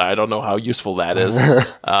 so I don't know how useful that is.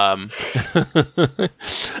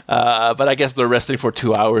 But I guess they're resting for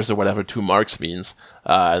 2 hours or whatever 2 marks means,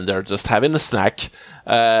 and they're just having a snack.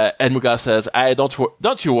 And Mughal says,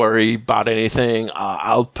 don't you worry about anything.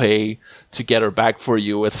 I'll pay to get her back for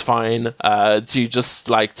you. It's fine. You just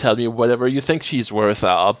tell me whatever you think she's worth.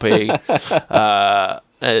 I'll pay.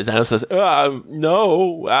 And Daniel says,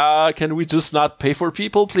 no, can we just not pay for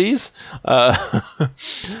people, please? And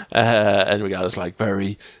Mughal is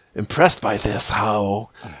very impressed by this.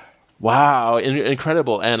 Wow,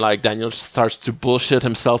 incredible. And Daniel starts to bullshit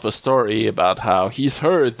himself a story about how he's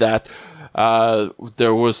heard that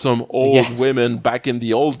there were some old women back in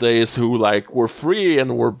the old days who were free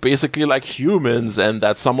and were basically like humans, and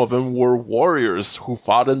that some of them were warriors who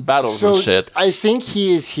fought in battles and shit. I think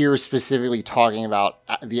he is here specifically talking about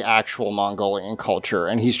the actual Mongolian culture,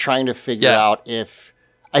 and he's trying to figure out if...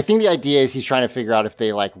 I think the idea is he's trying to figure out if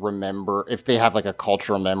they remember, if they have a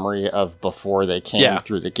cultural memory of before they came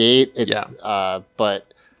through the gate.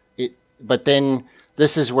 But then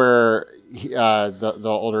this is where the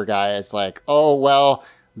older guy is like, oh, well,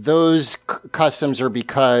 those customs are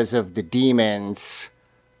because of the demons.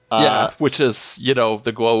 Which is, the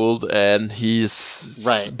Goa'uld, and he's...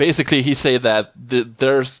 Right. Basically, he say that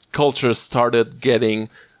their culture started getting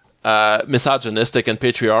misogynistic and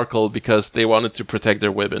patriarchal because they wanted to protect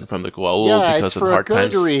their women from the Goa'uld because of hard times. Yeah,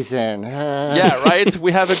 it's for a good reason. Yeah, right?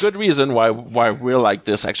 We have a good reason why we're like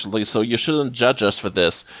this, actually, so you shouldn't judge us for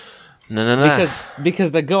this. No.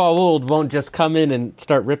 Because the Goa'uld won't just come in and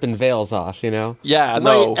start ripping veils off, Yeah,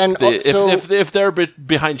 no. And if they're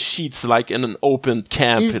behind sheets, in an open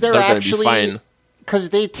camp, they're going to be fine. Because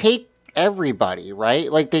they take everybody, right?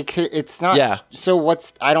 It's not... Yeah. So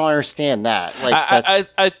I don't understand that.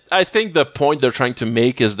 I think the point they're trying to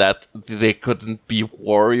make is that they couldn't be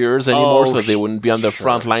warriors anymore, so they wouldn't be on the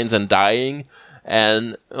front lines and dying.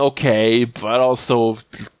 And, okay, but also...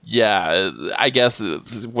 Yeah, I guess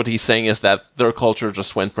what he's saying is that their culture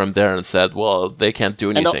just went from there and said, well, they can't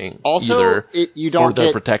do anything either for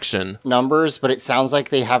their protection. Numbers, but it sounds like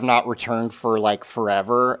they have not returned for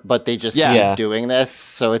forever, but they just keep doing this.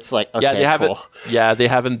 So it's okay, cool. They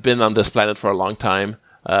haven't been on this planet for a long time.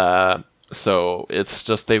 So it's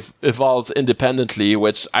just they've evolved independently,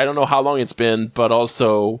 which I don't know how long it's been, but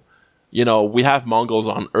also, we have Mongols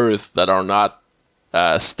on Earth that are not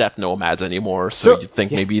steppe nomads anymore, so you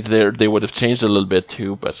think maybe they would have changed a little bit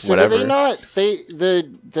too, but whatever. Do they not?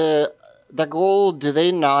 The Goa'uld, do they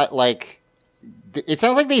not It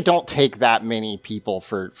sounds like they don't take that many people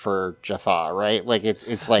for Jaffa, right?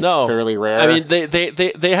 It's fairly rare. I mean,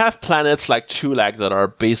 they have planets like Chulak that are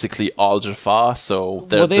basically all Jaffa, so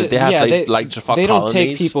they have Jaffa colonies. They don't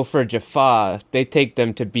take people for Jaffa; they take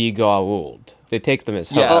them to be Goa'uld. They take them as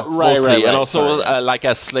hosts. Yeah, mostly. And also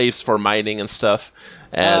as slaves for mining and stuff.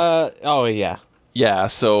 And, Yeah,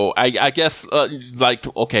 so I guess,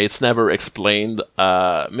 it's never explained.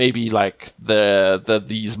 Maybe,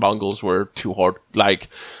 these Mongols were too hard,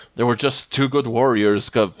 they were just too good warriors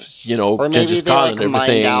of, Genghis Khan and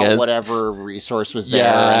everything. Mined out whatever resource was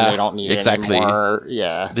there, and they don't need it anymore.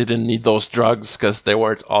 Yeah. They didn't need those drugs because they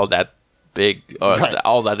weren't all that big,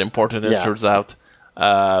 all that important, it turns out.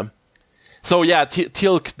 So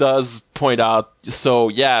Teal'c does point out, the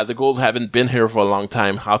Goa'uld haven't been here for a long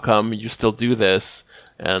time. How come you still do this?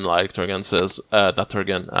 And Turgan says,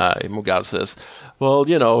 Mughal says,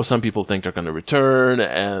 well, some people think they're going to return,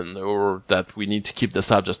 or that we need to keep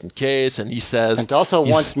this out just in case. And he says, and also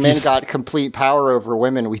once men got complete power over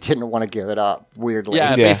women, we didn't want to give it up. Weirdly,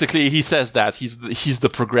 basically he says that he's the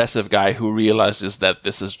progressive guy who realizes that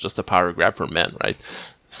this is just a power grab for men, right?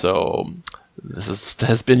 So. This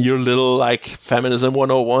has been your little feminism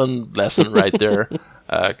 101 lesson right there,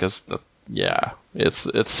 because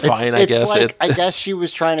it's fine. I guess I guess she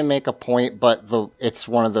was trying to make a point, but it's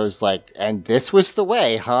one of those and this was the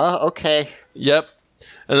way, huh? Okay. Yep.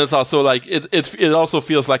 And it's also it also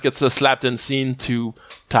feels like it's a slapped in scene to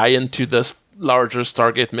tie into this larger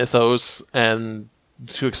Stargate mythos and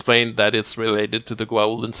to explain that it's related to the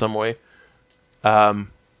Goa'uld in some way.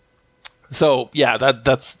 So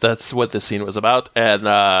that's what this scene was about, and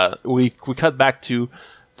we cut back to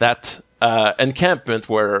that encampment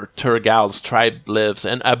where Turgal's tribe lives,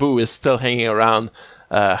 and Abu is still hanging around,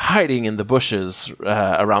 hiding in the bushes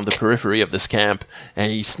around the periphery of this camp,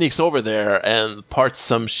 and he sneaks over there and parts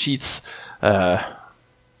some sheets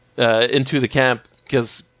into the camp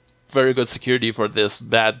because very good security for this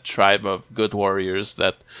bad tribe of good warriors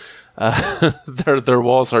that their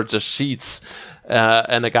walls are just sheets,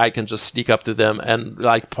 and a guy can just sneak up to them and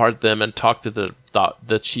like part them and talk to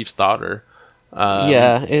the chief's daughter. He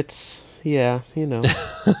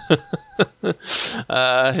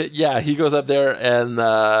goes up there and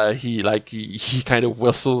he kind of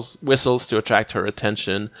whistles to attract her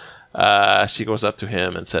attention. She goes up to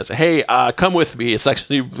him and says, "Hey, come with me. It's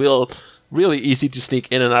actually really easy to sneak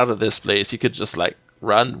in and out of this place. You could just like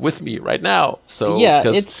run with me right now." So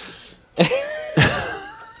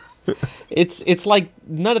it's like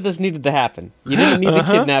none of this needed to happen. You didn't need to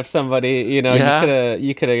kidnap somebody. You know,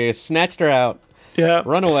 you could have snatched her out,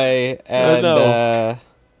 run away, and then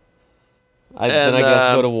I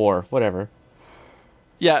guess go to war. Whatever.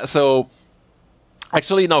 Yeah. So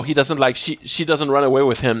actually, no, he doesn't like. She doesn't run away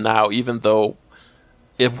with him now, even though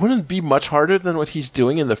it wouldn't be much harder than what he's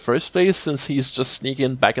doing in the first place, since he's just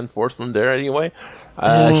sneaking back and forth from there anyway.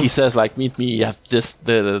 He says, like, meet me at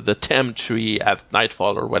the Tem tree at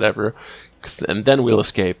nightfall or whatever, and then we'll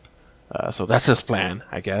escape. So that's his plan,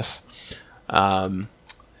 I guess.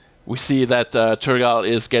 We see that Turgal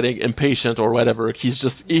is getting impatient or whatever. He's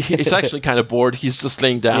actually kind of bored. He's just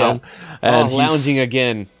laying down. And he's lounging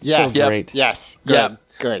again. Yes. So great. Yes. Good.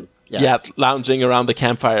 Good. Yes. Yeah, lounging around the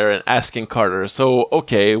campfire and asking Carter, "So,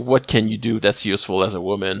 okay, what can you do that's useful as a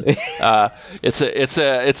woman?" It's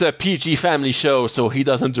a PG family show, so he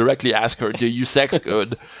doesn't directly ask her, "Do you sex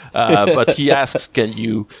good?" But he asks, "Can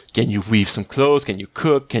you weave some clothes? Can you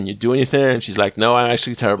cook? Can you do anything?" And she's like, "No, I'm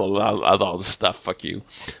actually terrible at all this stuff. Fuck you."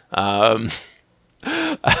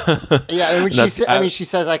 She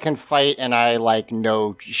says, "I can fight and I like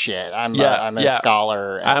know shit. I'm a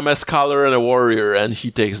scholar. I'm a scholar and a warrior," and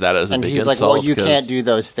he takes that as a big insult. And he's like, "Well, you can't do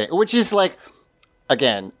those things," which is like,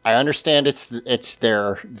 again, I understand it's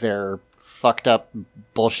their fucked up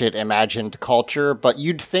bullshit imagined culture, but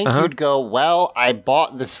you'd think you'd go, "Well, I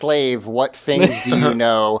bought the slave. What things do you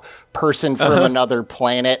know? Person from another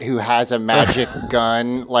planet who has a magic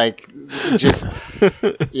gun, like." Just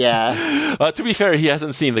to be fair, he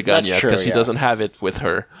hasn't seen the gun yet because he doesn't have it with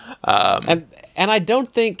her. And I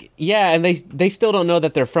don't think, and they still don't know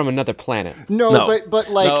that they're from another planet. No. But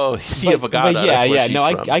like, Sea of Agata. That's where she's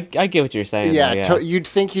from. I get what you're saying. You'd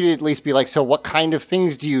think you'd at least be like, so what kind of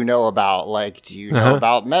things do you know about? Like, do you know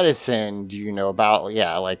about medicine? Do you know about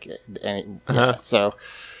so.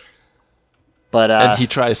 But, and he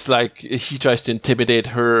tries to intimidate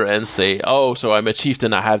her and say, "Oh, so I'm a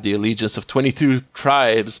chieftain. I have the allegiance of 22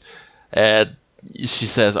 tribes." And she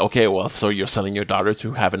says, "Okay, well, so you're selling your daughter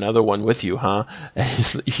to have another one with you, huh?"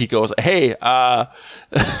 And he goes, "Hey,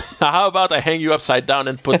 how about I hang you upside down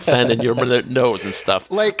and put sand in your nose and stuff?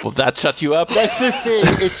 Like, will that shut you up?" That's the thing.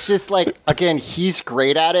 It's just like, again, he's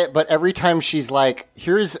great at it, but every time she's like,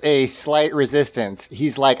 "Here's a slight resistance,"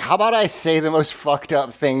 he's like, "How about I say the most fucked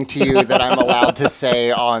up thing to you that I'm allowed to say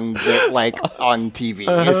on TV,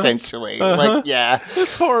 essentially." Like, yeah.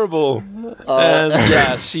 It's horrible.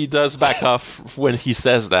 And she does back off when he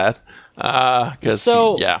says that.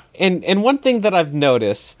 And one thing that I've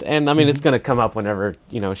noticed, and I mean it's going to come up whenever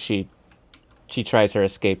she tries her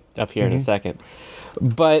escape up here in a second,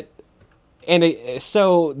 but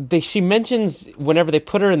she mentions whenever they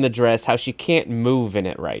put her in the dress how she can't move in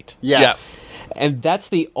it right. Yes, and that's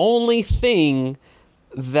the only thing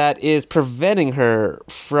that is preventing her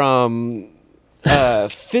from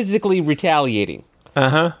physically retaliating.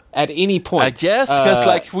 At any point, I guess, because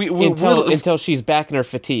until she's back in her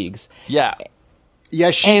fatigues. Yeah,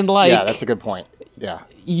 that's a good point. Yeah,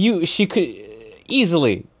 she could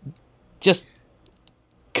easily just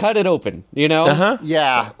cut it open.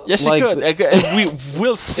 Yeah, yes, she could. We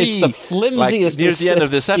will see. It's the flimsiest near the end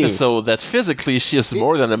of this episode that physically she is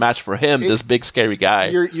more than a match for him. This big scary guy.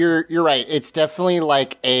 You're right. It's definitely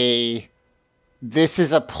like this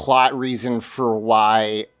is a plot reason for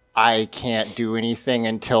why I can't do anything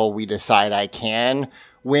until we decide I can,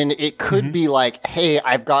 when it could be like, "Hey,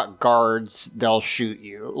 I've got guards, they'll shoot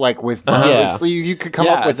you." Like with bows. You could come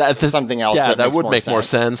up with something else that would make more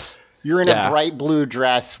sense. You're in a bright blue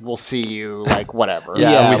dress, we'll see you, like whatever. We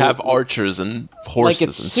have archers and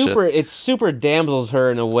horses shit. It super damsels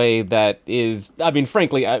her in a way that is, I mean,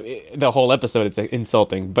 frankly, the whole episode is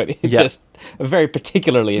insulting, but it's just very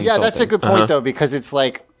particularly insulting. Yeah, that's a good point, though, because it's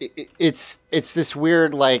like, it's this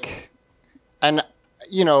weird, like, and,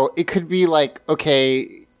 it could be like, okay,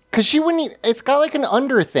 because she wouldn't, it's got like an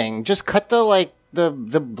under thing, just cut the, like, the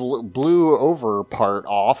blue over part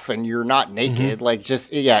off and you're not naked. Like,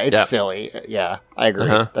 just, it's silly. Yeah, I agree.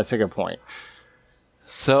 That's a good point.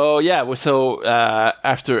 So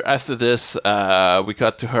after this, we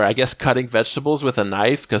got to her, I guess, cutting vegetables with a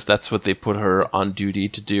knife because that's what they put her on duty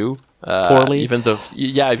to do. Poorly, even though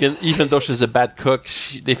she's a bad cook,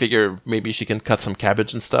 they figure maybe she can cut some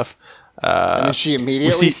cabbage and stuff. And then she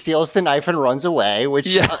immediately steals the knife and runs away, which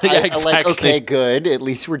exactly. I like. Okay, good. At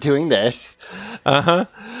least we're doing this.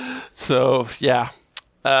 So yeah.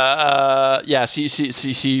 She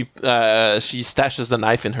stashes the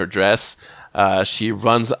knife in her dress. She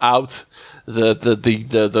runs out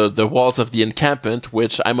the walls of the encampment,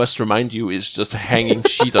 which I must remind you is just a hanging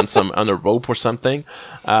sheet on a rope or something.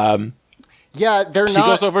 Yeah, they're she not.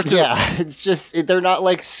 Goes over to. Yeah, it's just they're not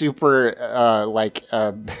like super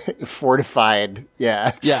fortified.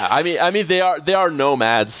 Yeah. Yeah, I mean they are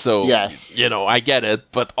nomads, so yes, I get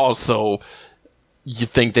it, but also. You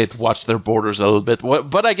think they'd watch their borders a little bit,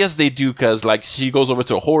 but I guess they do because, like, she goes over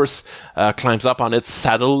to a horse, climbs up on it,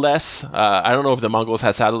 saddle-less. I don't know if the Mongols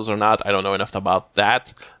had saddles or not. I don't know enough about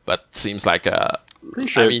that, but seems like pretty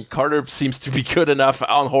sure. I mean, Carter seems to be good enough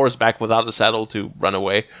on horseback without a saddle to run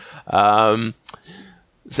away. And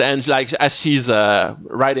like as she's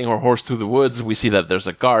riding her horse through the woods, we see that there's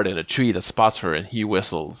a guard in a tree that spots her, and he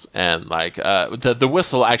whistles, and like the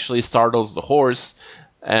whistle actually startles the horse.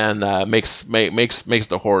 And makes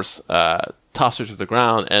the horse toss her to the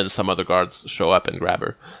ground, and some other guards show up and grab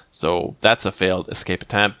her. So that's a failed escape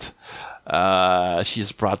attempt.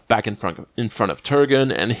 She's brought back in front of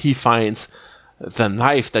Turgon, and he finds the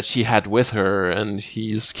knife that she had with her, and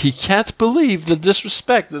he can't believe the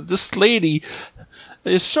disrespect that this lady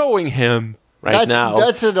is showing him now.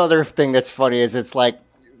 That's another thing that's funny is it's like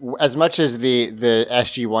as much as the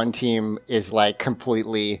SG-1 team is like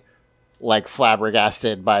completely. Like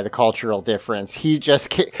flabbergasted by the cultural difference. He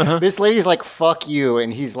just this lady's like fuck you,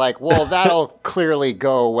 and he's like, well, that'll clearly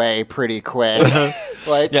go away pretty quick.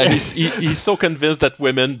 Like, yeah, he's so convinced that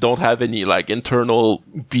women don't have any like internal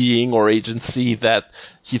being or agency that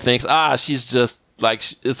he thinks she's just like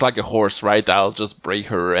it's like a horse, right? I'll just break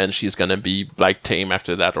her and she's gonna be like tame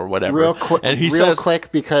after that or whatever. And he says,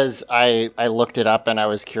 quick because I looked it up and I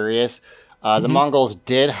was curious. The Mongols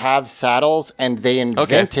did have saddles, and they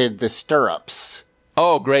invented the stirrups.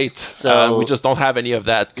 Oh, great! So we just don't have any of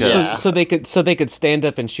that. So they could stand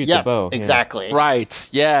up and shoot the bow. Exactly. Yeah. Right?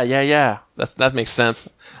 Yeah. That makes sense.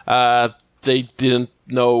 They didn't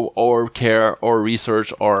know or care or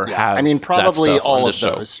research or have. I mean, probably that stuff all on of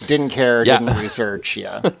the those didn't care, didn't research.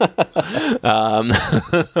 Yeah.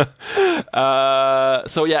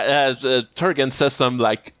 Turgon says some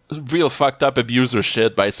like real fucked up abuser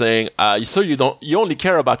shit by saying, "So you only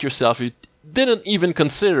care about yourself. You didn't even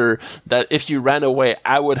consider that if you ran away,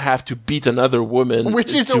 I would have to beat another woman."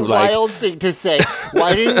 Which is a wild thing to say.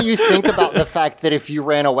 Why didn't you think about the fact that if you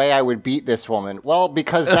ran away, I would beat this woman? Well,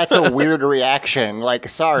 because that's a weird reaction. Like,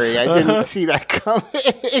 sorry, I didn't see that coming.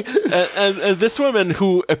 and this woman,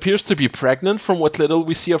 who appears to be pregnant from what little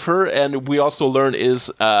we see of her, and we also learn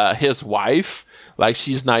is his wife. Like,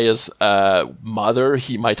 she's Naya's mother.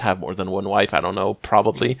 He might have more than one wife. I don't know,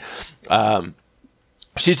 probably.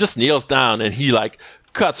 She just kneels down and he like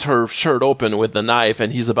cuts her shirt open with the knife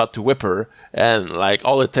and he's about to whip her. And like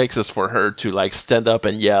all it takes is for her to like stand up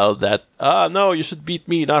and yell that, no, you should beat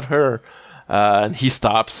me, not her. And he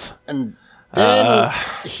stops. And then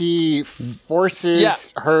he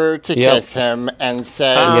forces her to kiss him and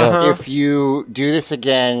says, if you do this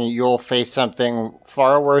again, you'll face something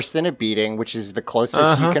far worse than a beating, which is the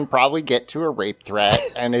closest you can probably get to a rape threat.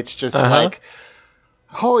 And it's just like...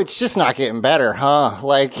 Oh, it's just not getting better, huh?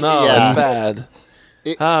 Like, no, it's bad.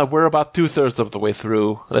 We're about 2/3 of the way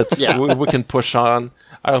through. We can push on.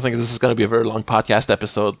 I don't think this is going to be a very long podcast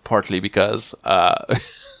episode, partly because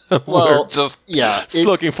we're just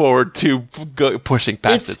looking forward to pushing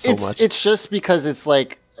past it so much. It's just because it's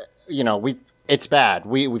like, it's bad.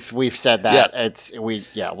 We've said that.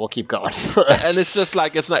 We'll keep going. And it's just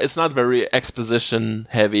like it's not very exposition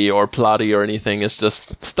heavy or plotty or anything. It's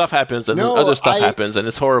just stuff happens and other stuff happens and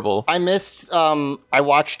it's horrible. I missed I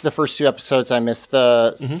watched the first 2 episodes. I missed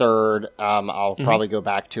the third. I'll probably go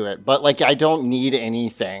back to it. But like I don't need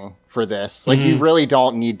anything for this. Like you really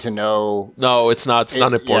don't need to know. No, it's not. It's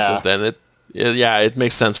not important then. It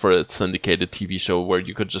makes sense for a syndicated TV show where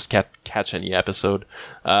you could just catch any episode.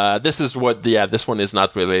 This one is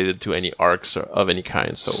not related to any arcs of any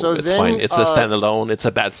kind, so it's fine. It's a standalone. It's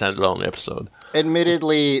a bad standalone episode.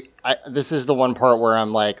 Admittedly, this is the one part where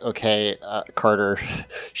I'm like, okay, Carter.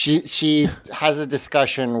 She has a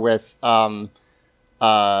discussion with Turgon's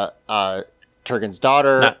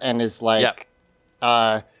daughter and is like,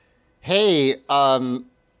 hey,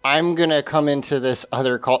 I'm going to come into this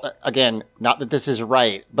other call again, not that this is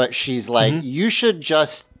right, but she's like, you should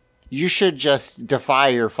just defy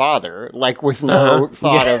your father, like with no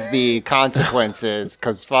thought of the consequences,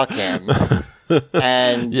 because fuck him.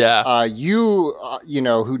 And you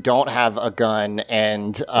who don't have a gun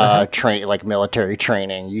and train like military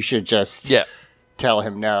training, you should just tell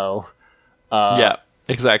him no.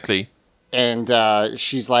 Exactly. And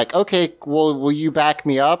she's like, okay, well, will you back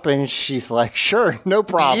me up? And she's like, sure, no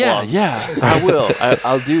problem. Yeah, I will.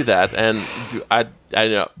 I'll do that. And I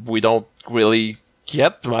know we don't really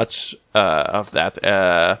get much of that.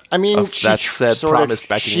 I mean, that said, promised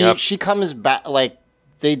backing up. She comes back, like,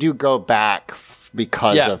 they do go back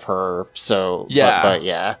because of her. So, but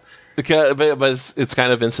yeah. Because, but it's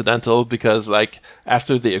kind of incidental because, like,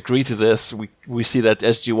 after they agree to this, we see that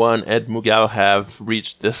SG-1 and Mughal have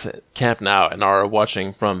reached this camp now and are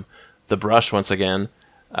watching from the brush once again,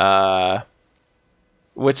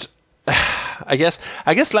 which I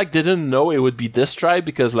guess like they didn't know it would be this tribe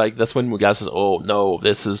because like that's when Mughal says, "Oh no,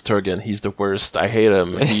 this is Turgan. He's the worst. I hate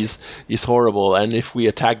him. He's horrible. And if we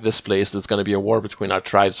attack this place, there's going to be a war between our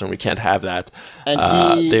tribes, and we can't have that."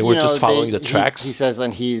 And they were just following the tracks. He says,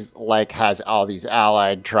 and he's like has all these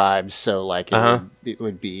allied tribes, so like it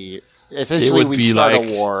would be essentially we'd start like, a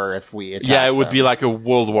war if we attack. Yeah, it would be like a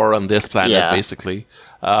world war on this planet, basically.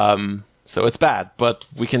 So it's bad, but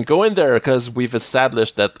we can go in there because we've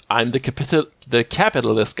established that I'm the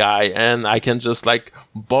capitalist guy, and I can just like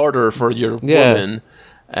barter for your woman,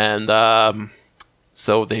 and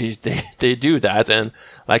so they do that, and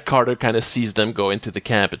like Carter kind of sees them go into the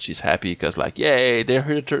camp, and she's happy because like yay, they're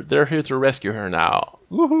here to rescue her now,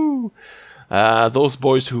 woohoo! Those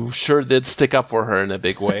boys who sure did stick up for her in a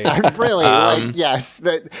big way. I really like, yes.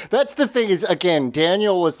 That's the thing is, again,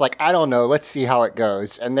 Daniel was like, I don't know, let's see how it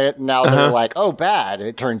goes. And now they're like, oh, bad,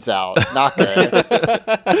 it turns out. Not good.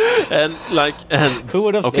 and who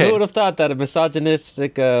would have thought that a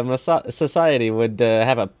misogynistic society would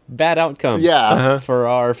have a bad outcome for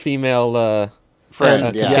our female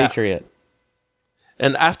friend, compatriot?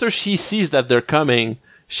 And after she sees that they're coming,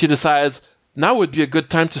 she decides, now would be a good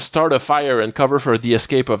time to start a fire and cover for the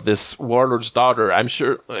escape of this warlord's daughter. I'm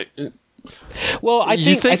sure. Like, well, I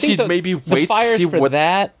think she'd maybe wait to see for what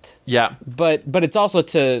that. Yeah, but it's also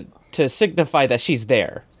to signify that she's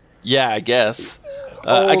there. Yeah, I guess.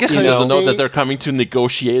 I guess she doesn't know that they're coming to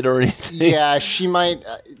negotiate or anything. Yeah, she might.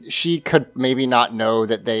 She could maybe not know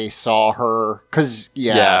that they saw her. Because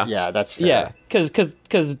that's fair. Yeah, because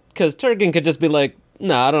Turgan could just be like,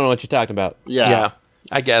 "No, I don't know what you're talking about." Yeah.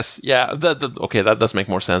 I guess, yeah. That does make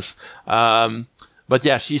more sense. But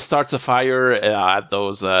yeah, she starts a fire at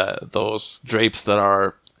those drapes that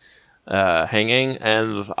are hanging,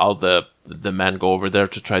 and all the men go over there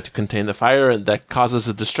to try to contain the fire, and that causes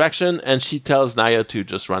a distraction. And she tells Naya to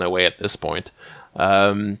just run away at this point,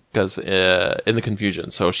 because in the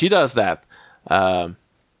confusion. So she does that.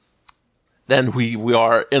 Then we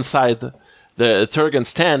are inside the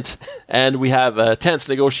Turgan's tent, and we have a tense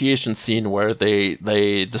negotiation scene where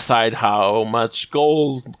they decide how much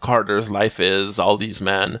gold Carter's life is, all these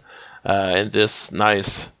men, in this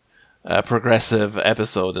nice progressive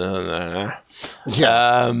episode.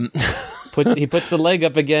 He puts the leg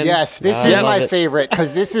up again. Yes, this is my favorite,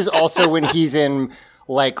 because this is also when he's in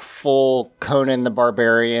like full Conan the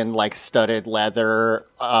Barbarian, like studded leather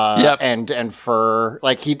and fur.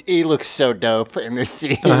 Like he looks so dope in this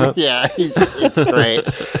scene. Yeah, it's great.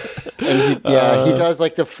 And he does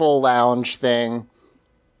like the full lounge thing.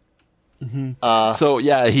 Mm-hmm. So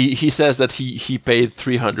yeah, he says that he paid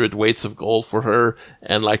 300 weights of gold for her,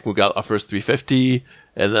 and like Mughal offers 350,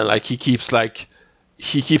 and then like he keeps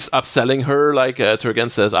upselling her. Like Turgan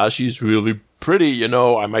says, she's really pretty,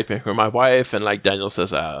 I might make her my wife, and like Daniel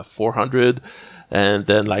says 400, and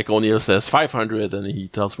then like O'Neill says 500, and he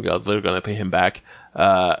tells Mughal they're gonna pay him back,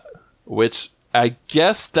 which I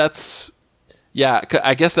guess that's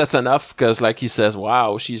enough, because like he says,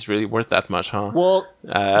 wow, she's really worth that much, huh? Well,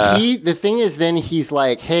 the thing is, then he's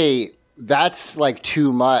like, hey, that's like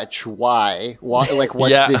too much. Why? Like,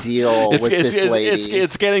 what's the deal with this lady?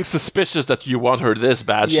 It's getting suspicious that you want her this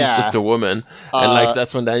bad. She's just a woman, and like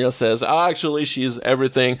that's when Daniel says, actually, she's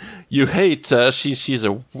everything you hate. She's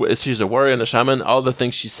a warrior and a shaman. All the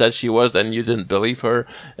things she said she was, and you didn't believe her,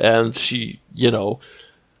 and she,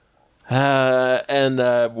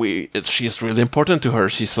 she's really important to her.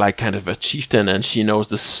 She's like kind of a chieftain, and she knows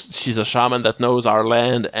this. She's a shaman that knows our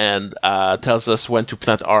land and tells us when to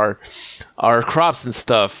plant our crops and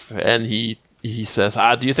stuff. And he says,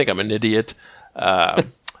 "Do you think I'm an idiot?" Well,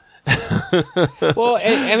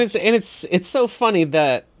 and it's so funny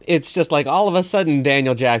that it's just like all of a sudden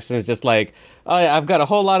Daniel Jackson is just like, oh yeah, I've got a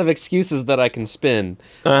whole lot of excuses that I can spin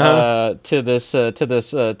to this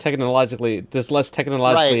less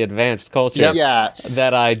technologically advanced culture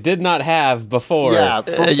that I did not have before.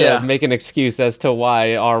 Make an excuse as to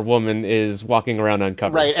why our woman is walking around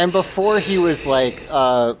uncovered. Right, and before he was like,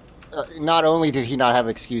 not only did he not have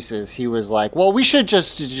excuses, he was like, well, we should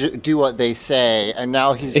just do what they say, and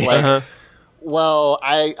now he's like. Well,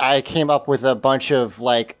 I came up with a bunch of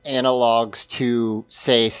like analogs to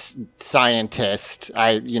say scientist.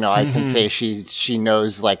 I can say she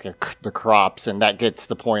knows like the crops, and that gets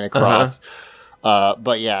the point across.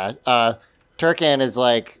 But yeah, Turkan is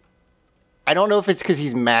like, I don't know if it's because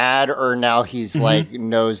he's mad or now he's like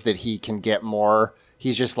knows that he can get more.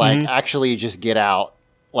 He's just like, actually, just get out.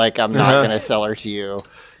 Like, I'm not gonna sell her to you.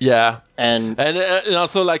 Yeah, and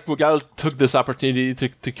also like Mughal took this opportunity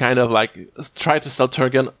to kind of like try to sell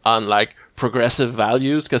Turgan on like progressive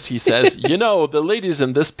values, because he says, the ladies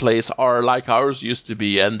in this place are like ours used to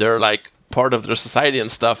be, and they're like part of their society and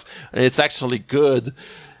stuff, and it's actually good.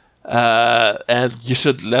 And you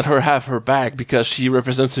should let her have her back because she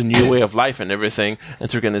represents a new way of life and everything. And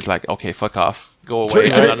Turgan is like, okay, fuck off, go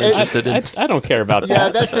away. I'm not interested in. I don't care about that. Yeah,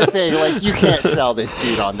 that's the thing. Like, you can't sell this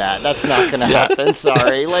dude on that. That's not going to happen.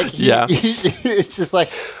 Sorry. Like, it's just like,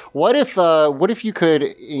 what if you could,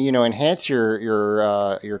 enhance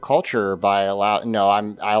your culture by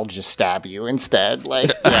I'll just stab you instead.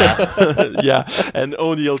 Like, yeah. And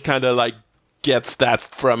O'Neill kind of like gets that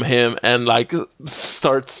from him and like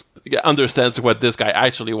understands what this guy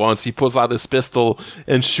actually wants. He pulls out his pistol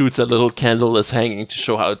and shoots a little candle that's hanging to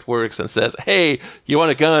show how it works and says, hey, you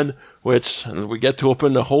want a gun? Which we get to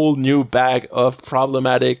open a whole new bag of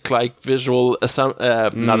problematic like visual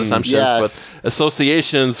not assumptions, but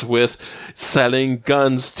associations with selling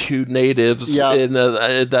guns to natives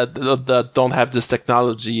that don't have this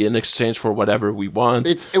technology in exchange for whatever we want.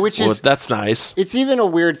 That's nice. It's even a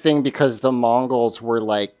weird thing because the Mongols were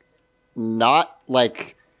like not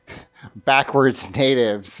like backwards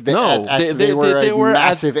natives. They were a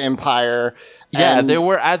massive empire. Yeah, they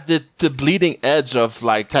were at the bleeding edge of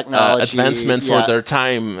like technology advancement for their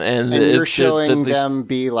time, and you're showing them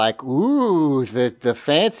be like, ooh, the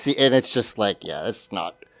fancy, and it's just like, it's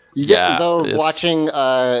not. Watching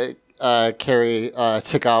Cary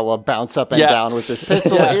Tagawa bounce up and down with his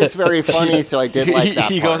pistol is very funny, so I did like that.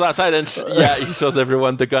 He goes outside and he shows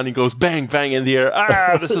everyone the gun. He goes bang, bang in the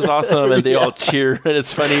air. This is awesome, and they all cheer, and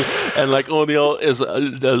it's funny. And like O'Neill is a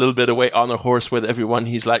little bit away on a horse with everyone.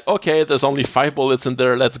 He's like, okay, there's only 5 bullets in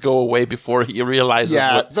there. Let's go away before he realizes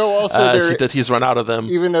that he's run out of them.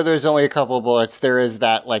 Even though there's only a couple of bullets, there is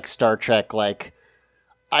that like Star Trek like.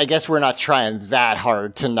 I guess we're not trying that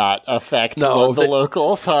hard to not affect the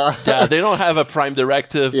locals, huh? Yeah, they don't have a prime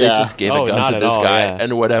directive. They just gave a gun to this guy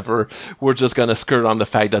and whatever. We're just going to skirt on the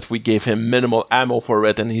fact that we gave him minimal ammo for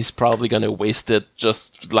it, and he's probably going to waste it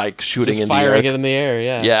just like shooting in the air. Firing it in the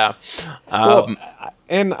air, Yeah.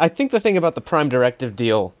 And I think the thing about the prime directive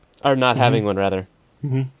deal, or not having one rather,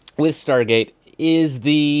 with Stargate is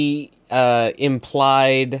the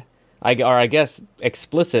implied, I guess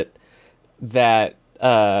explicit, that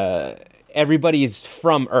everybody is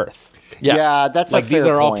from Earth. Yeah, that's like a fair these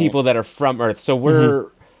are point. all people that are from Earth. So we're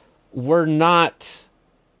not.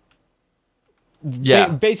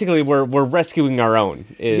 Basically, we're rescuing our own.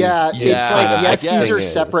 It's like these are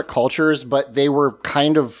separate cultures, but they were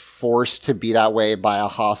kind of forced to be that way by a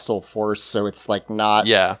hostile force. So it's like not.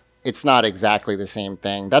 Yeah. It's not exactly the same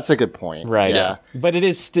thing. That's a good point. Right. Yeah. But it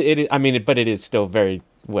is. But it is still very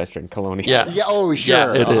Western colonial. Yeah. Oh, sure.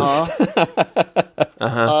 Yeah, it is.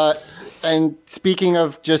 And speaking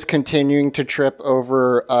of just continuing to trip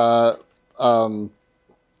over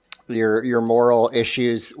your moral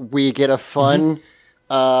issues, we get a fun.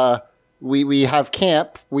 We have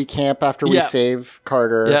camp. We camp after we save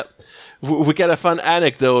Carter. Yep. We get a fun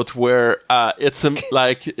anecdote where it's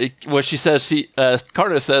where she says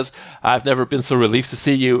Carter says, "I've never been so relieved to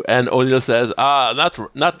see you," and O'Neill says,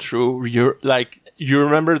 not true. You're like." You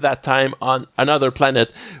remember that time on another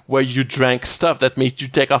planet where you drank stuff that made you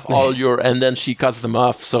take off all and then she cuts them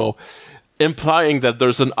off. So implying that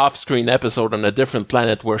there's an off-screen episode on a different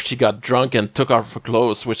planet where she got drunk and took off her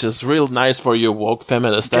clothes, which is real nice for your woke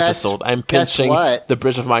feminist episode. I'm pinching the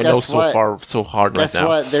bridge of my nose so hard right now. Guess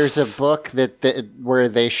what? There's a book that where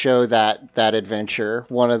they show that adventure.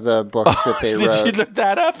 One of the books that they wrote. Did you look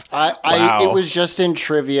that up? It was just in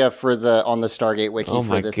trivia on the Stargate wiki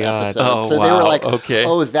for this episode. They were like,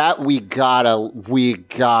 we gotta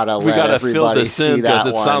let everybody fill this see in because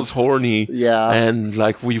it sounds horny. Yeah, and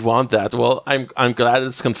like we want that. Well, well, I'm glad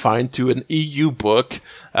it's confined to an EU book,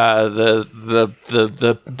 the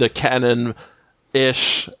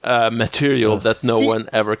canon-ish material that no one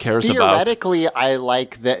ever cares about. Theoretically, I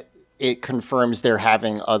like that it confirms they're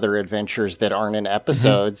having other adventures that aren't in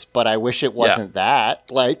episodes, but I wish it wasn't that.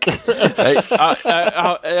 Like,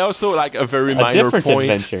 I also like a very minor point.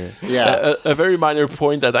 Adventure. Yeah, a very minor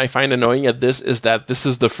point that I find annoying at this is that this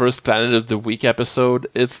is the first Planet of the Week episode.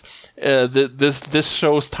 It's this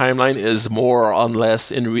show's timeline is more or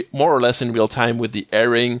less in real time with the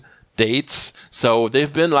airing dates. So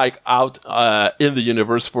they've been like out in the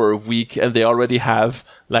universe for a week, and they already have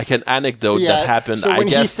like an anecdote that happened. So when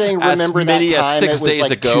he's saying "remember that time," as 6 it was days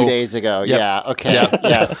like ago. 2 days ago. Yep. Yeah. Okay. Yep.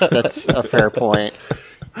 Yes, that's a fair point.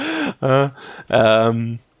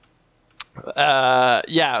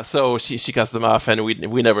 So she cuts them off, and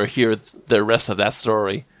we never hear the rest of that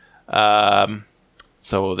story.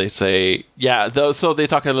 So they say, so they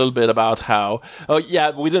talk a little bit about how,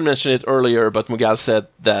 we didn't mention it earlier, but Mughal said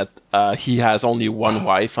that he has only one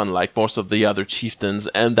wife, unlike most of the other chieftains,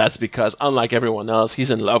 and that's because, unlike everyone else, he's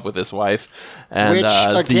in love with his wife. And,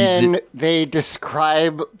 which, again, they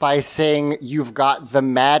describe by saying, you've got the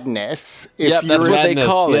madness. That's what they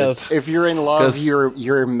call it. If you're in love,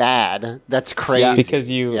 you're mad. That's crazy. Because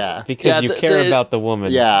you care about the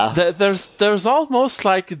woman. Yeah. There's almost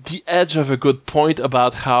like the edge of a good point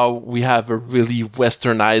about how we have a really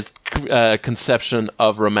westernized conception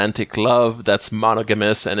of romantic love that's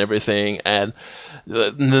monogamous and everything, and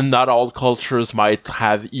not all cultures might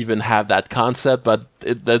have that concept, but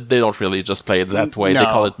they don't really just play it that way. No. They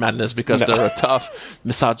call it madness because they're a tough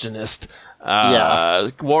misogynist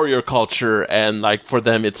warrior culture, and like for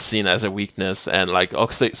them it's seen as a weakness, and like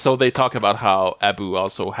so they talk about how Abu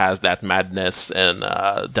also has that madness, and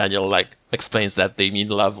Daniel like explains that they mean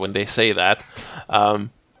love when they say that.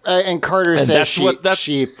 And Carter says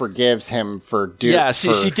she forgives him for doing. Yeah,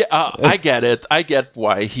 I get it. I get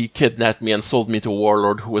why he kidnapped me and sold me to a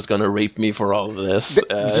warlord who was going to rape me for all of this.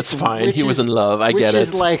 It's fine. He was in love. I get it. Which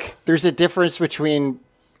is like, there's a difference between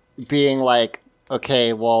being like,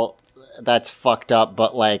 okay, well, that's fucked up,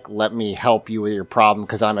 but like, let me help you with your problem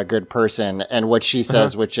because I'm a good person. And what she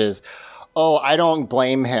says, which is, oh, I don't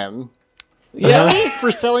blame him. Yeah,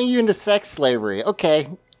 for selling you into sex slavery. Okay,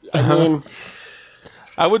 I mean.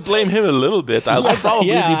 I would blame him a little bit. I'd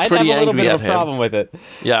probably be pretty angry at him. I'd have a little bit of a problem with it.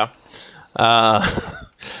 Yeah.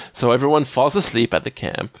 So everyone falls asleep at the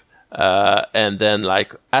camp. And then,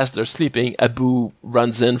 like, as they're sleeping, Abu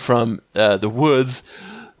runs in from the woods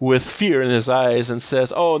with fear in his eyes and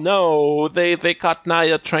says, oh, no, they caught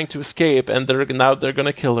Naya trying to escape, and they're going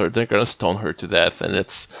to kill her. They're going to stone her to death. And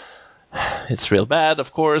it's real bad,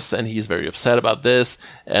 of course, and he's very upset about this.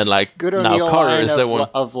 And, like, good now Carter is the one...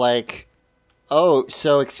 of, like... Oh,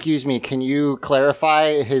 so excuse me, can you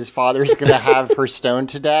clarify his father's going to have her stoned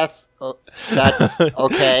to death? Oh, that's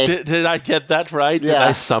okay. Did I get that right? Yeah. Did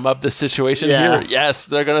I sum up the situation here? Yes,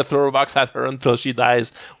 they're going to throw a box at her until she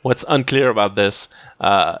dies. What's unclear about this?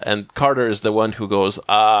 And Carter is the one who goes,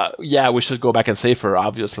 we should go back and save her,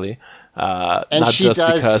 obviously. Not just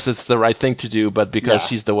because it's the right thing to do, but because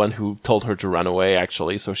she's the one who told her to run away,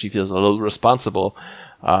 actually. So she feels a little responsible.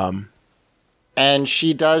 And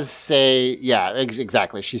she does say,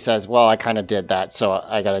 exactly. She says, well, I kind of did that, so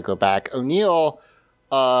I got to go back. O'Neill,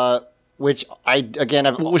 which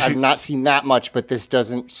I've not seen that much, but this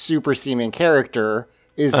doesn't super seem in character,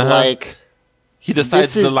 is like... He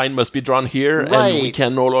decides the line must be drawn here, and we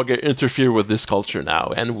can no longer interfere with this culture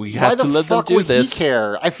now, and we have to let them do this. Why the fuck would he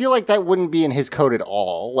care? I feel like that wouldn't be in his code at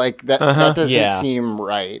all. Like, that doesn't seem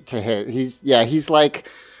right to him. He's like,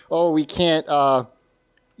 oh, we can't...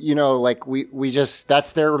 like we just,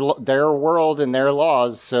 that's their world and their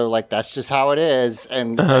laws, so like that's just how it is,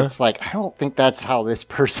 and it's like I don't think that's how this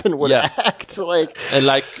person would act. Like, and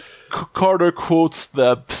like Carter quotes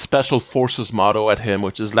the Special Forces motto at him,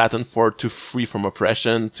 which is Latin for "to free from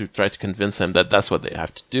oppression," to try to convince him that that's what they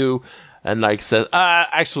have to do, and like says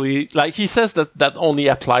actually, like he says that only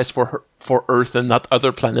applies for Earth and not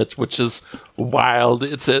other planets, which is wild.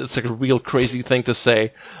 It's a real crazy thing to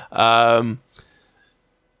say.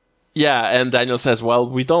 And Daniel says, well,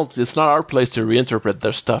 it's not our place to reinterpret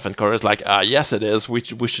their stuff. And Carter's like, yes, it is. We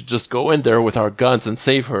should just go in there with our guns and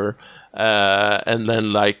save her. And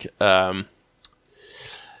then, like,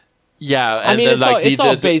 it's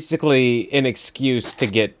all basically an excuse to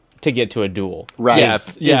get to a duel. Right.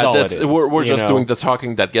 We're just doing the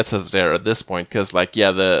talking that gets us there at this point, because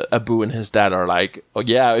the Abu and his dad are like, oh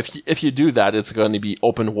yeah, if you do that, it's going to be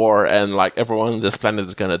open war, and like everyone on this planet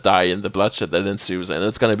is going to die in the bloodshed that ensues, and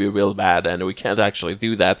it's going to be real bad, and we can't actually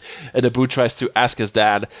do that. And Abu tries to ask his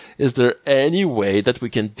dad, is there any way that we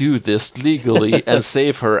can do this legally and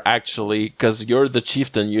save her actually, because you're the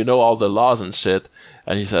chieftain, you know all the laws and shit.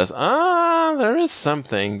 And he says, there is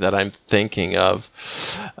something that I'm thinking of.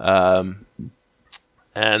 So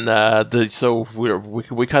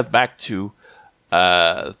we cut back to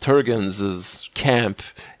Turgon's camp,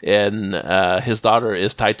 and his daughter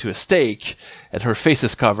is tied to a stake, and her face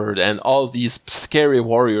is covered, and all these scary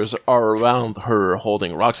warriors are around her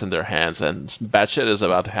holding rocks in their hands, and bad shit is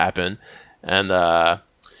about to happen.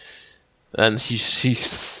 And she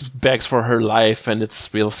begs for her life, and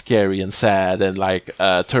it's real scary and sad. And like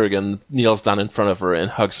Turgon kneels down in front of her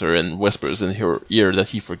and hugs her and whispers in her ear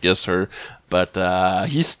that he forgives her, but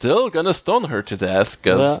he's still gonna stone her to death.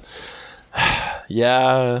 Because,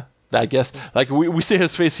 I guess like we see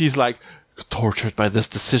his face, he's like tortured by this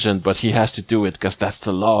decision, but he has to do it because that's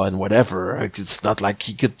the law and whatever. It's not like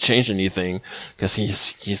he could change anything because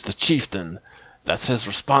he's the chieftain. That's his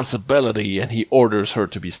responsibility, and he orders her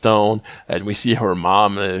to be stoned. And we see her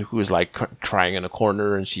mom, who's like crying in a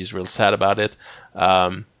corner, and she's real sad about it.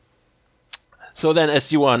 So then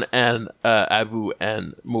SG-1 and Abu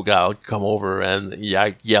and Mughal come over and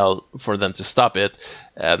yell for them to stop it.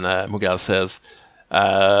 And Mughal says,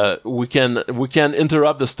 "We can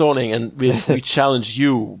interrupt the stoning, and we challenge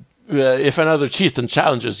you." If another chieftain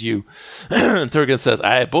challenges you, and Turgon says,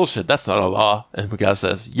 bullshit, that's not a law. And Mughal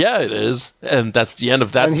says, yeah, it is. And that's the end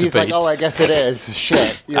of that debate. And he's like, I guess it is.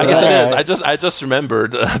 Shit. I guess it is. I just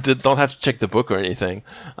remembered. Don't have to check the book or anything.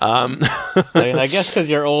 I guess because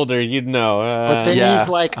you're older, you'd know. But then he's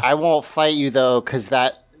like, I won't fight you, though, because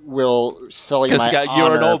that will sully my honor.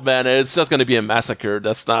 You're an old man, and it's just going to be a massacre.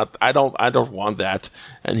 That's not... I don't want that.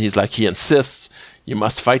 And he's like, he insists, you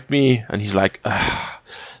must fight me. And he's like,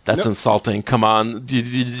 that's insulting. Come on. I'm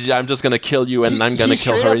just going to kill you, and I'm going to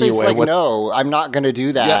kill her anyway. Like, no, I'm not going to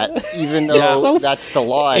do that, even though that's the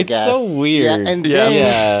law, I guess. It's so weird.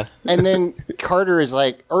 Yeah, and then Carter is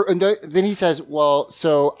like, then he says, well,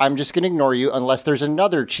 so I'm just going to ignore you unless there's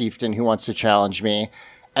another chieftain who wants to challenge me.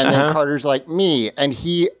 And then Carter's like, me. And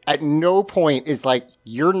he at no point is like,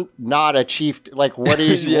 you're not a chief. Like, what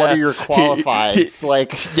are your qualifieds?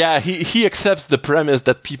 He accepts the premise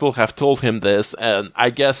that people have told him this. And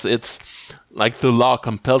I guess it's like the law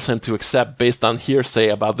compels him to accept based on hearsay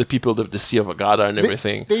about the people of the Sea of Agada and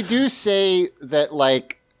everything. They do say that,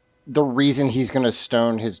 like, the reason he's going to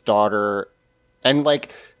stone his daughter, and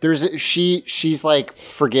like, she's like,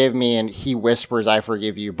 forgive me, and he whispers, I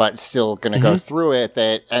forgive you, but still gonna go through it.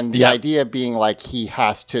 And the idea being like, he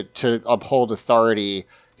has to uphold authority,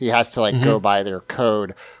 he has to like go by their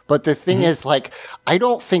code. But the thing is, like, I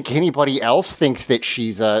don't think anybody else thinks that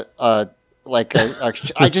she's I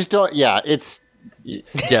just don't. It's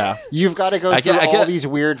you've got to go through all these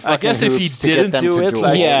weird fucking I guess if he didn't do it,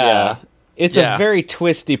 like, it's a very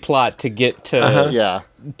twisty plot to get to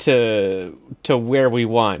to where we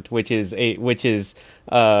want, which is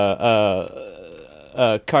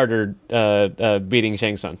Carter beating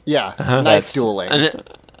Shang Tsung. Knife dueling.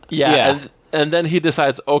 And then he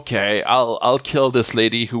decides, okay, I'll kill this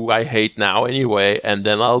lady who I hate now anyway, and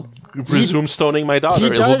then I'll resume stoning my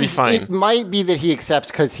daughter. It will be fine. It might be that he accepts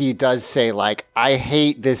because he does say, like, I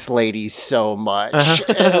hate this lady so much,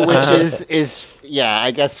 which is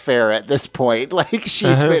I guess fair at this point. Like,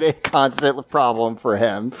 she's been a constant problem for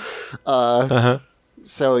him.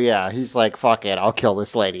 So he's like, fuck it, I'll kill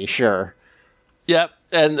this lady, sure. Yep.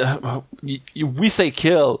 And we say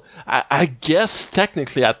kill. I guess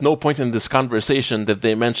technically at no point in this conversation did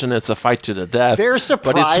they mention it's a fight to the death. They're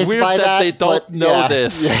surprised but it's weird by that they don't know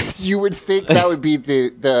this. Yes, you would think that would be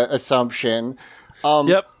the assumption.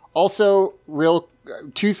 Also,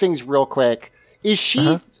 two things real quick.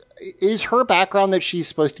 Is her background that she's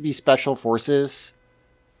supposed to be special forces?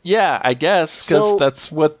 Yeah, I guess, because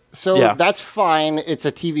that's what... So that's fine. It's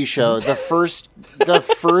a TV show. The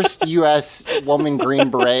first U.S. woman Green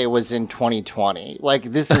Beret was in 2020. Like,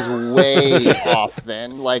 this is way off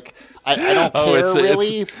then. Like, I don't care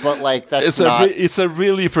really, but like, that's it's a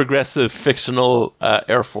really progressive fictional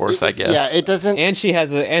Air Force, I guess. Yeah, it doesn't... And she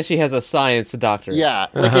has a science doctorate. Yeah,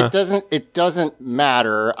 like, it doesn't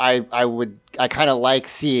matter. I kind of like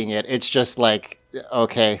seeing it. It's just like,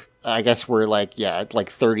 okay... I guess we're like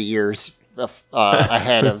 30 years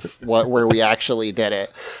ahead of where we actually did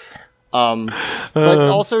it. But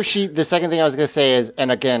also the second thing I was going to say is,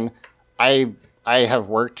 and again, I I have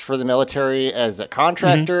worked for the military as a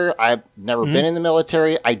contractor. I've never been in the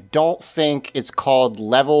military. I don't think it's called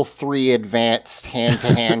level 3 advanced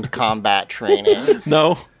hand-to-hand combat training.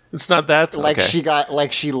 No, it's not that. Like okay.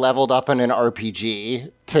 she leveled up in an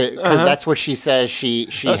RPG because that's what she says she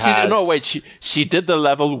has. No, wait. She did the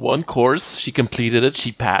level 1 course. She completed it.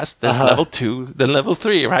 She passed. Then level 2. Then level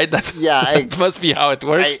 3. Right? That must be how it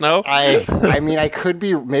works. No. I mean, I could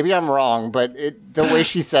be. Maybe I'm wrong, but the way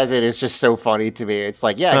she says it is just so funny to me. It's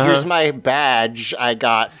like, here's my badge I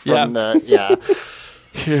got from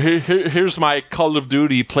Here's my Call of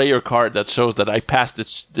Duty player card that shows that I passed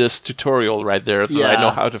this tutorial right there, that I know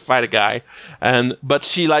how to fight a guy. But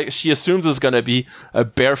she assumes it's gonna be a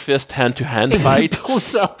bare fist hand-to-hand fight. He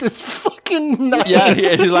pulls up his fucking knife. Yeah,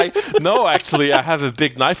 he's like, no, actually, I have a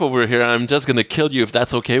big knife over here, and I'm just gonna kill you if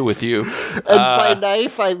that's okay with you. And by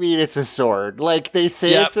knife, I mean it's a sword. Like they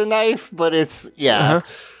say it's a knife, but it's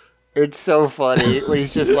It's so funny when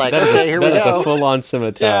he's just like, okay, here we go. That's a full-on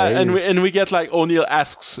scimitar. Yeah, and we get like O'Neill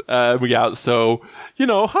asks Miguel, so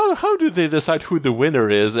how do they decide who the winner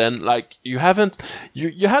is? And like you had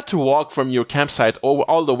to walk from your campsite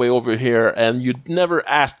all the way over here, and you never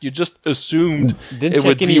asked. You just assumed didn't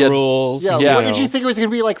check any rules. Yeah, what did you think it was going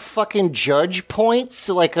to be? Like fucking judge points?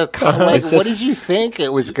 Like what did you think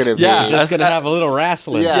it was going to be? Yeah, it's going to have a little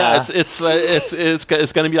wrestling. Yeah, it's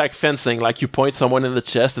going to be like fencing. Like you point someone in the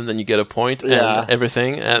chest, and then you get a point and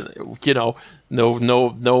everything, and no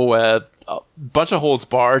bunch of holds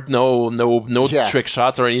barred, no trick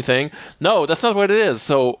shots or anything. No, that's not what it is.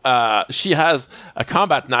 So she has a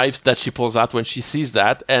combat knife that she pulls out when she sees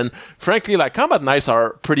that, and frankly, like combat knives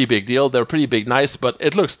are a pretty big deal. They're pretty big knives, but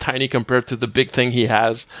it looks tiny compared to the big thing he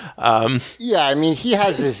has. Yeah, I mean he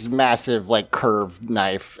has this massive like curved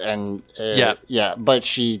knife, and but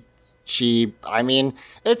I mean,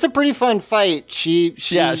 it's a pretty fun fight. She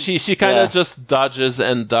kind of just dodges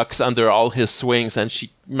and ducks under all his swings, and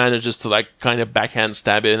she manages to like kind of backhand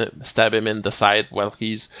stab him in the side while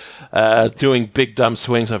he's doing big dumb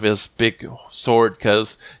swings of his big sword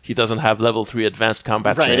because he doesn't have level 3 advanced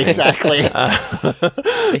combat training. Exactly.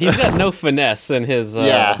 He's got no finesse in his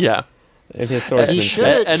in his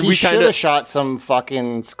swordsmanship. He should have shot some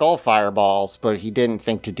fucking skull fireballs, but he didn't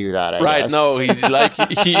think to do that. I guess. No, he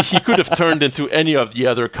could have turned into any of the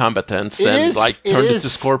other combatants turned into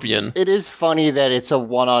Scorpion. It is funny that it's a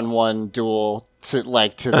one-on-one duel to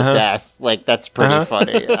the death. Like that's pretty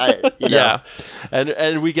funny. Yeah,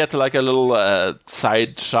 and we get like a little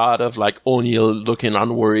side shot of like O'Neill looking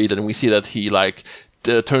unworried, and we see that he like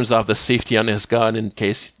turns off the safety on his gun in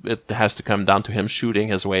case it has to come down to him shooting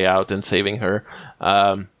his way out and saving her.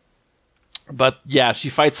 But yeah, she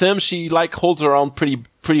fights him. She like holds her own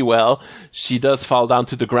pretty well. She does fall down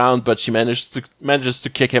to the ground, but she manages to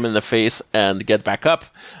kick him in the face and get back up.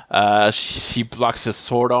 She blocks his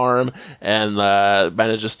sword arm and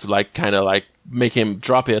manages to like kind of like make him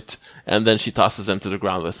drop it, and then she tosses him to the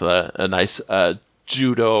ground with a nice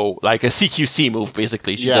judo, like a CQC move,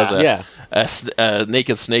 basically. She does a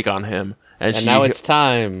naked snake on him, and now it's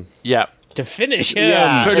time. Yeah, to finish him.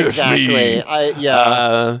 Yeah, finish me.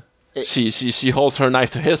 Exactly. She holds her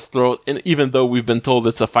knife to his throat, and even though we've been told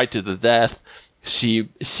it's a fight to the death, she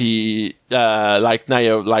like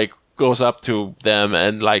Naya like goes up to them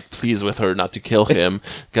and like pleads with her not to kill him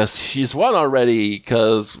because she's won already.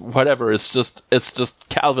 Because whatever, it's just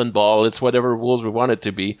Calvin Ball. It's whatever rules we want it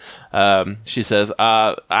to be. She says,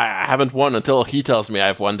 "I haven't won until he tells me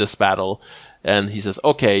I've won this battle." And he says,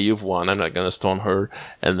 "Okay, you've won. I'm not gonna stone her."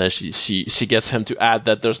 And then she gets him to add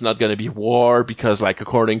that there's not gonna be war because, like,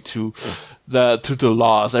 according to the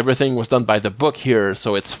laws, everything was done by the book here,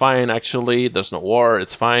 so it's fine. Actually, there's no war.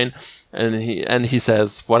 It's fine. And he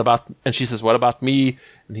says, "What about?" And she says, "What about me?"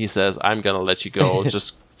 And he says, "I'm gonna let you go.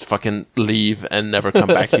 Just fucking leave and never come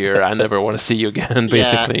back here. I never want to see you again."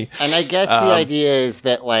 Basically. Yeah. And I guess the idea is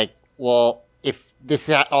that, like, well, if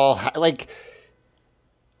this all like.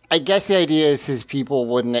 I guess the idea is his people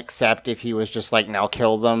wouldn't accept if he was just like, now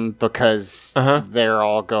kill them, because they're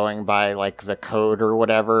all going by like the code or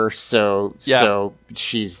whatever. So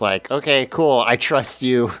she's like, okay, cool. I trust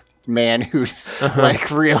you, man, who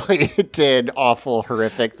like really did awful,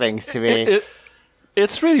 horrific things to me.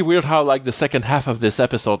 It's really weird how like the second half of this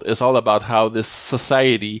episode is all about how this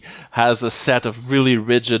society has a set of really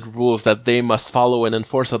rigid rules that they must follow and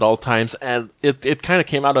enforce at all times, and it kind of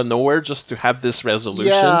came out of nowhere just to have this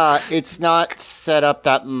resolution. Yeah, it's not set up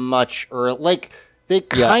that much, or like they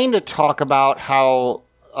kind of talk about how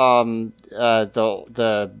the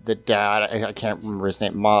dad, I can't remember his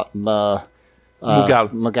name,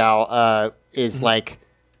 Miguel is like,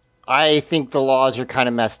 I think the laws are kind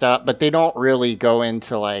of messed up, but they don't really go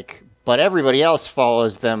into like but everybody else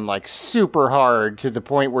follows them like super hard to the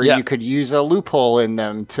point where you could use a loophole in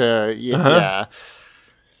them to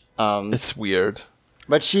it's weird.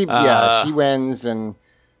 But she wins and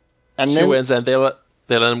she wins and they let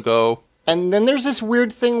him go. And then there's this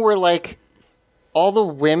weird thing where like all the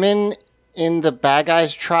women in the bad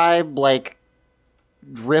guys tribe like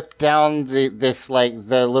rip down the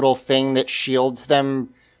little thing that shields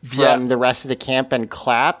them from the rest of the camp and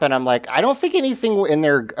clap, and I'm like, I don't think anything in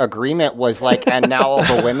their agreement was like, and now all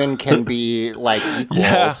the women can be like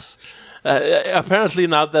equals. Apparently,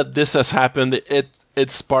 now that this has happened, it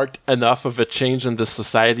sparked enough of a change in the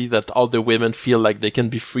society that all the women feel like they can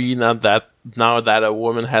be free now that a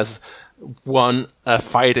woman has won a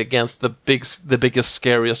fight against the biggest,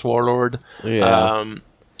 scariest warlord.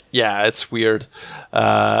 It's weird.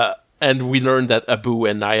 And we learned that Abu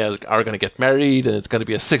and Naya are going to get married, and it's going to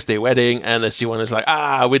be a 6-day wedding. And SG-1 is like,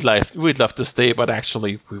 we'd love to stay, but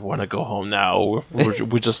actually we want to go home now.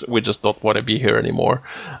 we just don't want to be here anymore.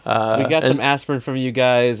 We got some aspirin from you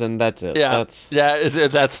guys, and that's it.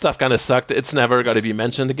 That stuff kind of sucked. It's never going to be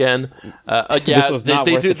mentioned again. This was not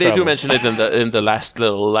worth the trouble. Do mention it in the last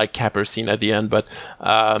little like capper scene at the end, but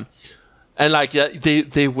and like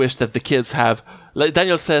they wish that the kids have. Like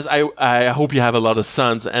Daniel says, I hope you have a lot of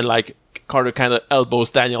sons, and like Carter kind of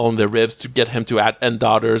elbows Daniel on the ribs to get him to add and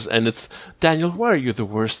daughters, and it's Daniel, why are you the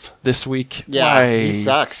worst this week? Yeah, why? He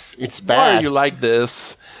sucks. It's bad. Why are you like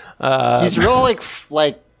this? He's real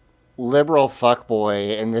like liberal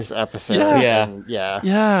fuckboy in this episode.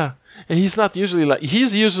 Yeah. And he's not usually like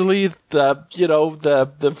he's usually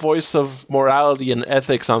the voice of morality and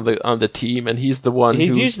ethics on the team, and he's the one.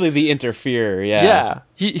 He's usually the interferer.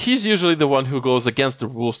 He's usually the one who goes against the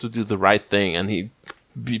rules to do the right thing, and he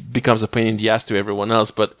becomes a pain in the ass to everyone else.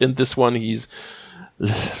 But in this one, he's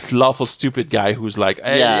lawful stupid guy who's like,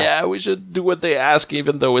 we should do what they ask,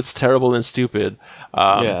 even though it's terrible and stupid.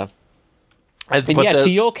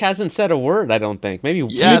 Teal'c hasn't said a word, I don't think. Maybe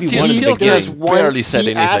one Teal'c has barely said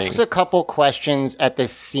anything. He asks a couple questions at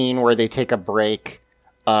this scene where they take a break.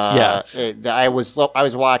 I was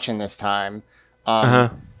watching this time.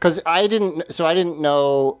 Because I didn't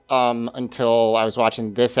know until I was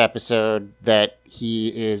watching this episode that he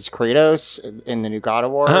is Kratos in the new God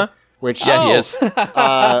of War. Which he is.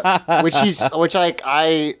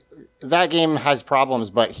 That game has problems,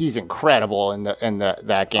 but he's incredible in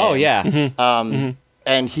that game. Oh yeah.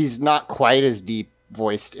 And he's not quite as deep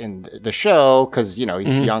voiced in the show because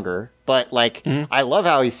he's younger. But like, I love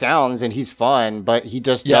how he sounds and he's fun, but he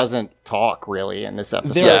just doesn't talk really in this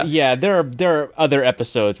episode. There are other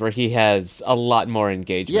episodes where he has a lot more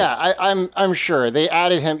engagement. Yeah, I'm sure they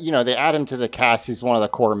added him. They add him to the cast. He's one of the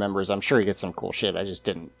core members. I'm sure he gets some cool shit. I just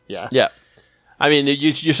didn't. Yeah. I mean,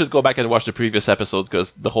 you should go back and watch the previous episode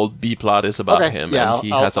because the whole B plot is about him, and he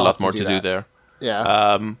has a lot more to do there.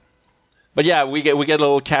 Yeah. But yeah, we get a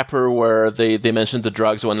little capper where they mentioned the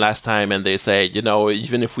drugs one last time, and they say,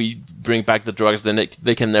 even if we bring back the drugs, then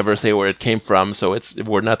they can never say where it came from, so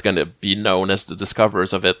we're not going to be known as the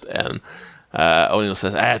discoverers of it. And O'Neill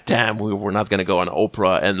says, damn, we're not going to go on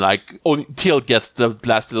Oprah. And like, Teal'c gets the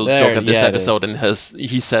last little joke of this episode, and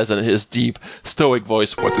he says in his deep, stoic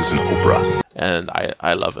voice, "What is an Oprah?" And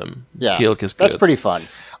I love him. Yeah, Teal'c is good. That's pretty fun.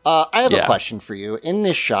 I have a question for you. In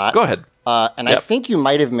this shot... Go ahead. I think you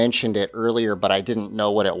might have mentioned it earlier, but I didn't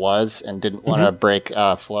know what it was and didn't want to break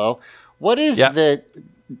flow. What is the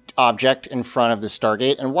object in front of the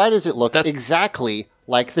Stargate, and why does it look exactly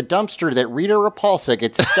like the dumpster that Rita Repulsa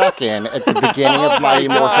gets stuck in at the beginning of Mighty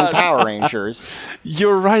Morphin Power Rangers?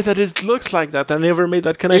 You're right that it looks like that. I never made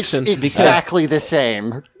that connection. It's exactly the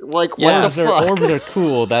same. Like, what the fuck? Orbs are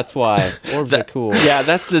cool, that's why. Orbs are cool. Yeah,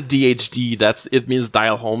 that's the DHD. It means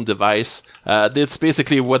dial home device. It's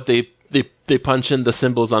basically what they punch in the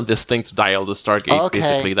symbols on this thing to dial the Stargate. Okay.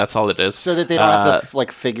 Basically, that's all it is. So that they don't have to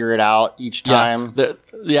figure it out each time.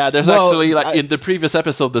 There's actually in the previous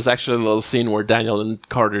episode, there's actually a little scene where Daniel and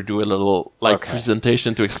Carter do a little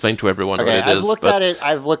presentation to explain to everyone what it is. I've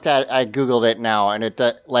looked at it. I googled it now, and it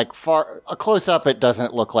a close up. It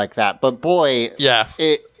doesn't look like that, but boy,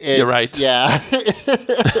 you're right. Yeah.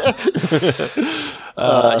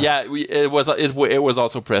 It was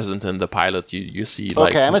also present in the pilot. You see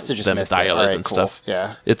I must have just them missed dial it. and Cool. stuff.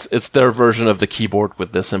 Yeah, it's their version of the keyboard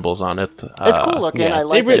with the symbols on it. It's cool looking. I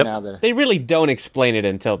like it now. They really don't explain it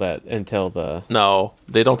until the. No,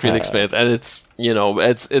 they don't really explain it, and it's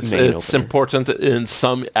it's important in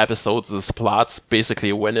some episodes as plots.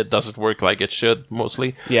 Basically, when it doesn't work like it should,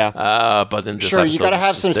 mostly. Yeah. But in this episode, you got to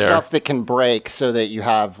have some stuff that can break so that you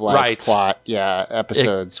have plot.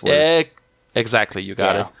 Episodes. Exactly, you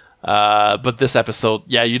got it. But this episode,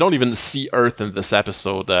 you don't even see Earth in this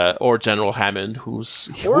episode, or General Hammond, who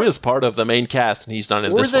is part of the main cast, and he's not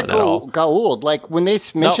in this one at all. Goa'uld, like when they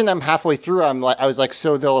mentioned them halfway through, I was like,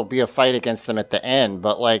 so there'll be a fight against them at the end,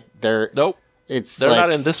 but like they're not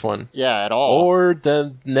in this one, at all, or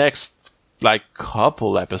the next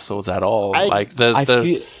couple episodes at all. I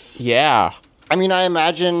mean, I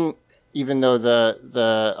imagine even though the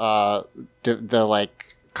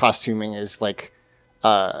costuming is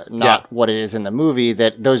not what it is in the movie,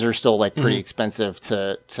 that those are still pretty expensive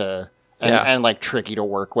and tricky to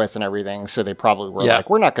work with and everything. So they probably were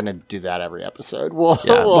we're not going to do that every episode.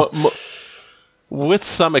 With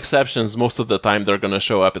some exceptions, most of the time they're going to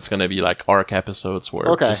show up. It's going to be arc episodes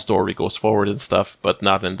where the story goes forward and stuff, but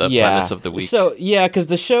not in the Planets of the Week. So because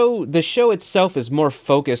the show itself is more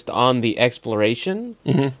focused on the exploration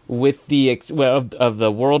with of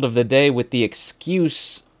the world of the day, with the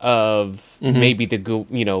excuse of maybe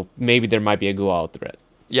maybe there might be a Goa'uld threat.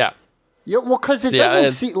 Yeah. Yeah, well, because it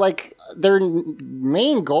doesn't seem like their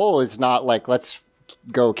main goal is not let's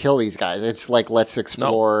go kill these guys. It's let's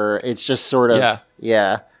explore. No. It's just sort of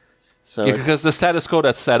So because the status quo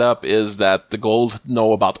that's set up is that the Goa'uld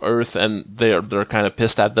know about Earth and they're kind of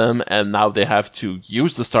pissed at them, and now they have to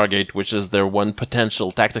use the Stargate, which is their one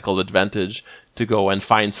potential tactical advantage, to go and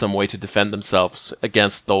find some way to defend themselves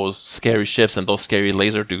against those scary ships and those scary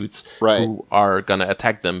laser dudes who are gonna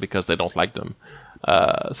attack them because they don't like them.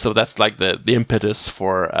 So that's the impetus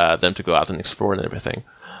for them to go out and explore and everything.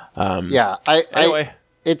 Anyway.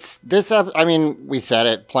 It's this. I mean, we said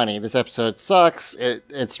it plenty. This episode sucks.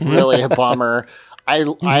 It's really a bummer.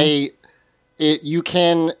 You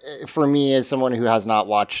can, for me, as someone who has not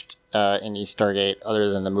watched any Stargate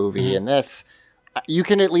other than the movie and this, you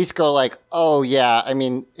can at least go oh yeah. I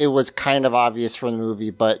mean, it was kind of obvious from the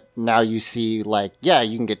movie, but now you see you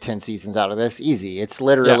can get 10 seasons out of this easy. It's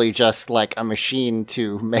literally just a machine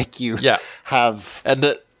to make you have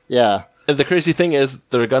And the crazy thing is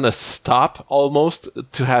they're going to stop almost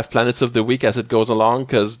to have Planets of the Week as it goes along,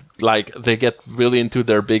 because they get really into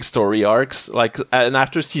their big story arcs. And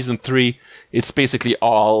after season 3, it's basically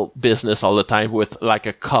all business all the time with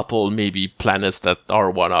a couple maybe planets that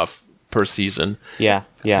are one-off per season. Yeah.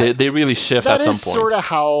 They really shift at some point. That is sort of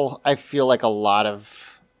how I feel a lot of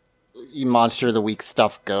Monster of the Week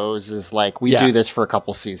stuff goes, is we do this for a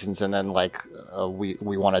couple seasons and then we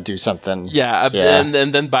want to do something. And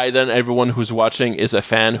then by then everyone who's watching is a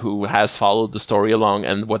fan who has followed the story along,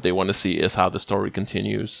 and what they want to see is how the story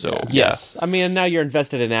continues. So yes, I mean, and now you're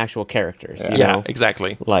invested in actual characters. You know?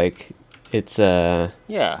 Exactly. It's But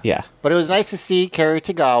it was nice to see Cary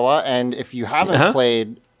Tagawa, and if you haven't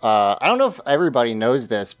played, I don't know if everybody knows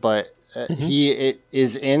this, but he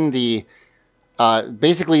is in the.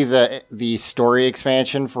 Basically, the story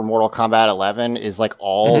expansion for Mortal Kombat 11 is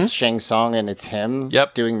all Shang Tsung, and it's him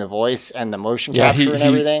doing the voice and the motion capture and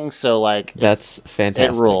everything. So that's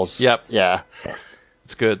fantastic. It rules. Yep. Yeah.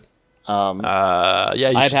 It's good.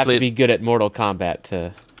 I'd have to be good at Mortal Kombat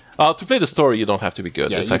to. To play the story, you don't have to be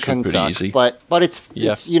good. It's actually pretty easy. But it's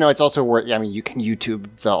it's also worth. I mean, you can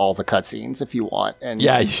YouTube all the cutscenes if you want, and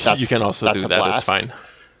you can also do that. It's fine.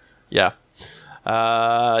 Yeah.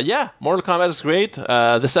 Mortal Kombat is great.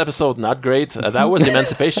 This episode not great. That was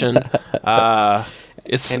Emancipation.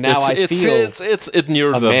 It's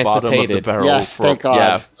near the bottom of the barrel. Yes, thank God.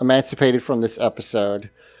 Yeah. Emancipated from this episode.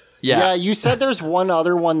 Yeah, you said there's one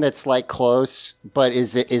other one that's close, but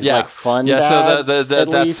is fun? Yeah, so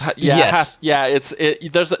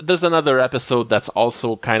there's another episode that's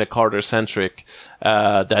also kind of Carter centric,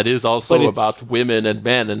 that is also about women and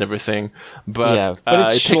men and everything. But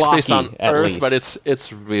it takes place on Earth, but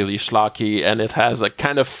it's really schlocky, and it has a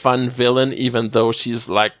kind of fun villain, even though she's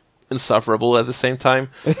insufferable at the same time.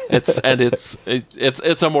 It's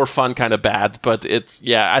a more fun kind of bad, but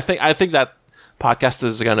I think that podcast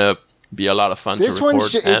is gonna be a lot of fun to record.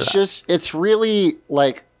 It's really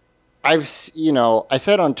I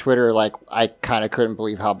said on Twitter I kind of couldn't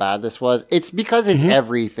believe how bad this was. It's because it's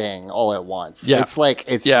everything all at once. Yeah. It's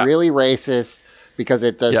really racist because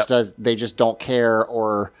it does they just don't care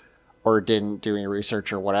or didn't do any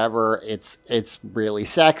research or whatever. It's really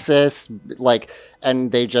sexist,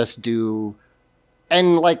 and they just do.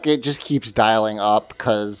 And it just keeps dialing up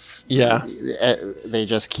because they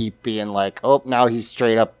just keep being oh, now he's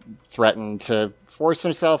straight up threatened to force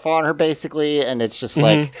himself on her, basically, and it's just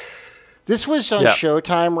this was on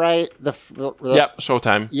Showtime, right?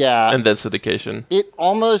 Showtime. Yeah, and then syndication. It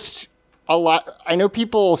almost a lot. I know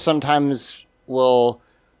people sometimes will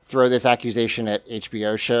throw this accusation at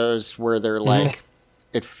HBO shows where they're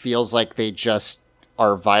it feels like they just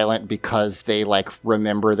are violent because they like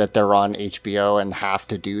remember that they're on HBO and have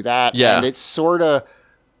to do that. Yeah. And it's sort of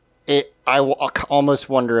I almost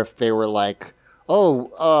wonder if they were like,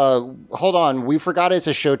 oh, hold on, we forgot it's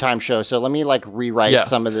a Showtime show, so let me like rewrite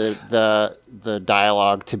some of the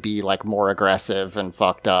dialogue to be like more aggressive and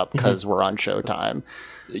fucked up because we're on Showtime.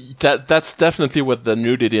 That's definitely what the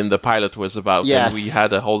nudity in the pilot was about. Yes. And we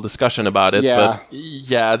had a whole discussion about it. Yeah. But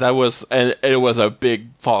yeah, that was, and it was a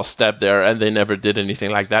big false step there, and they never did anything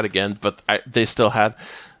like that again. But they still had,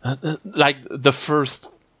 like, the first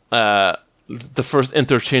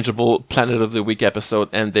interchangeable Planet of the Week episode,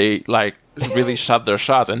 and they like really shot their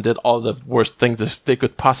shot and did all the worst things that they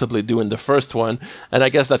could possibly do in the first one. And I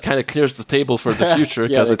guess that kind of clears the table for the future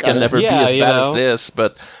because it can never be as bad as this.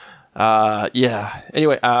 But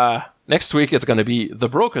anyway, next week it's going to be The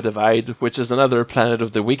Broca Divide, which is another Planet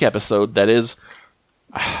of the Week episode that is,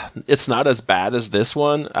 it's not as bad as this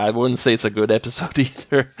one. I wouldn't say it's a good episode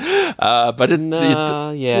either. But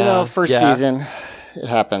first season, it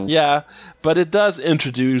happens. Yeah, but it does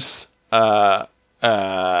introduce a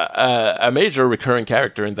major recurring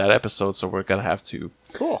character in that episode, so we're going to have to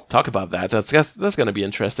talk about that. That's going to be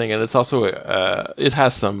interesting, and it's also it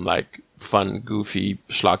has some like fun, goofy,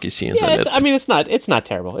 schlocky scenes in it. I mean, it's not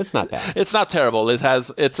terrible. It's not bad. It's not terrible. It's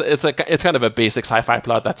kind of a basic sci-fi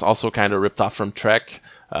plot that's also kind of ripped off from Trek.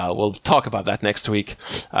 We'll talk about that next week.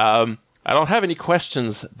 I don't have any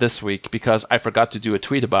questions this week because I forgot to do a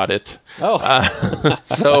tweet about it. Oh,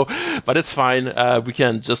 but it's fine. We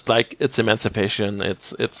can just like, it's emancipation.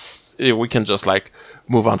 We can just like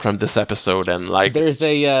move on from this episode and like. There's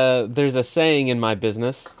a saying in my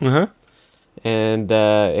business, and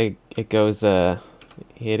it goes, "It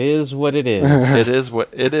is what it is." It is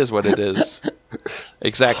what it is.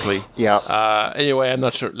 Exactly. Yeah. Anyway, I'm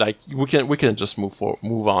not sure. Like we can just move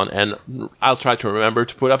on, and I'll try to remember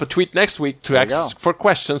to put up a tweet next week to ask for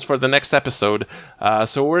questions for the next episode.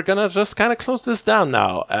 So we're gonna just kind of close this down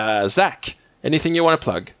now. Zach, anything you want to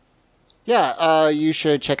plug? Yeah, you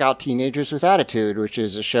should check out Teenagers with Attitude, which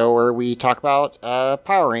is a show where we talk about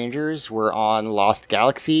Power Rangers. We're on Lost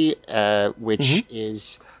Galaxy, which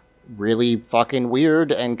is really fucking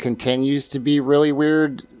weird and continues to be really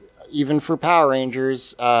weird even for Power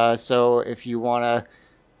Rangers. So if you want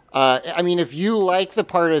to, if you like the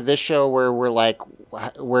part of this show where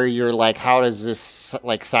you're like, how does this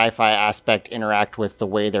like sci-fi aspect interact with the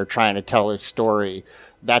way they're trying to tell this story?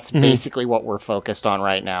 That's basically what we're focused on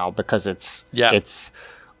right now because it's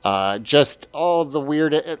just all the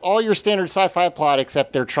weird, all your standard sci-fi plot,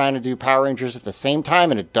 except they're trying to do Power Rangers at the same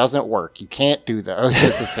time and it doesn't work. You can't do those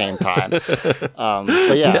at the same time.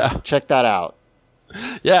 Check that out.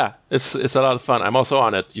 Yeah, it's a lot of fun. I'm also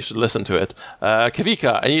on it. You should listen to it.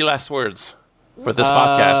 Kavika, any last words for this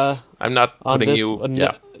podcast? I'm not putting you.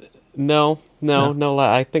 No.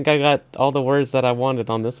 I think I got all the words that I wanted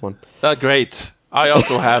on this one. Great. I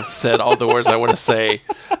also have said all the words I want to say.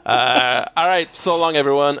 All right. So long,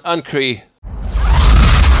 everyone. Uncree.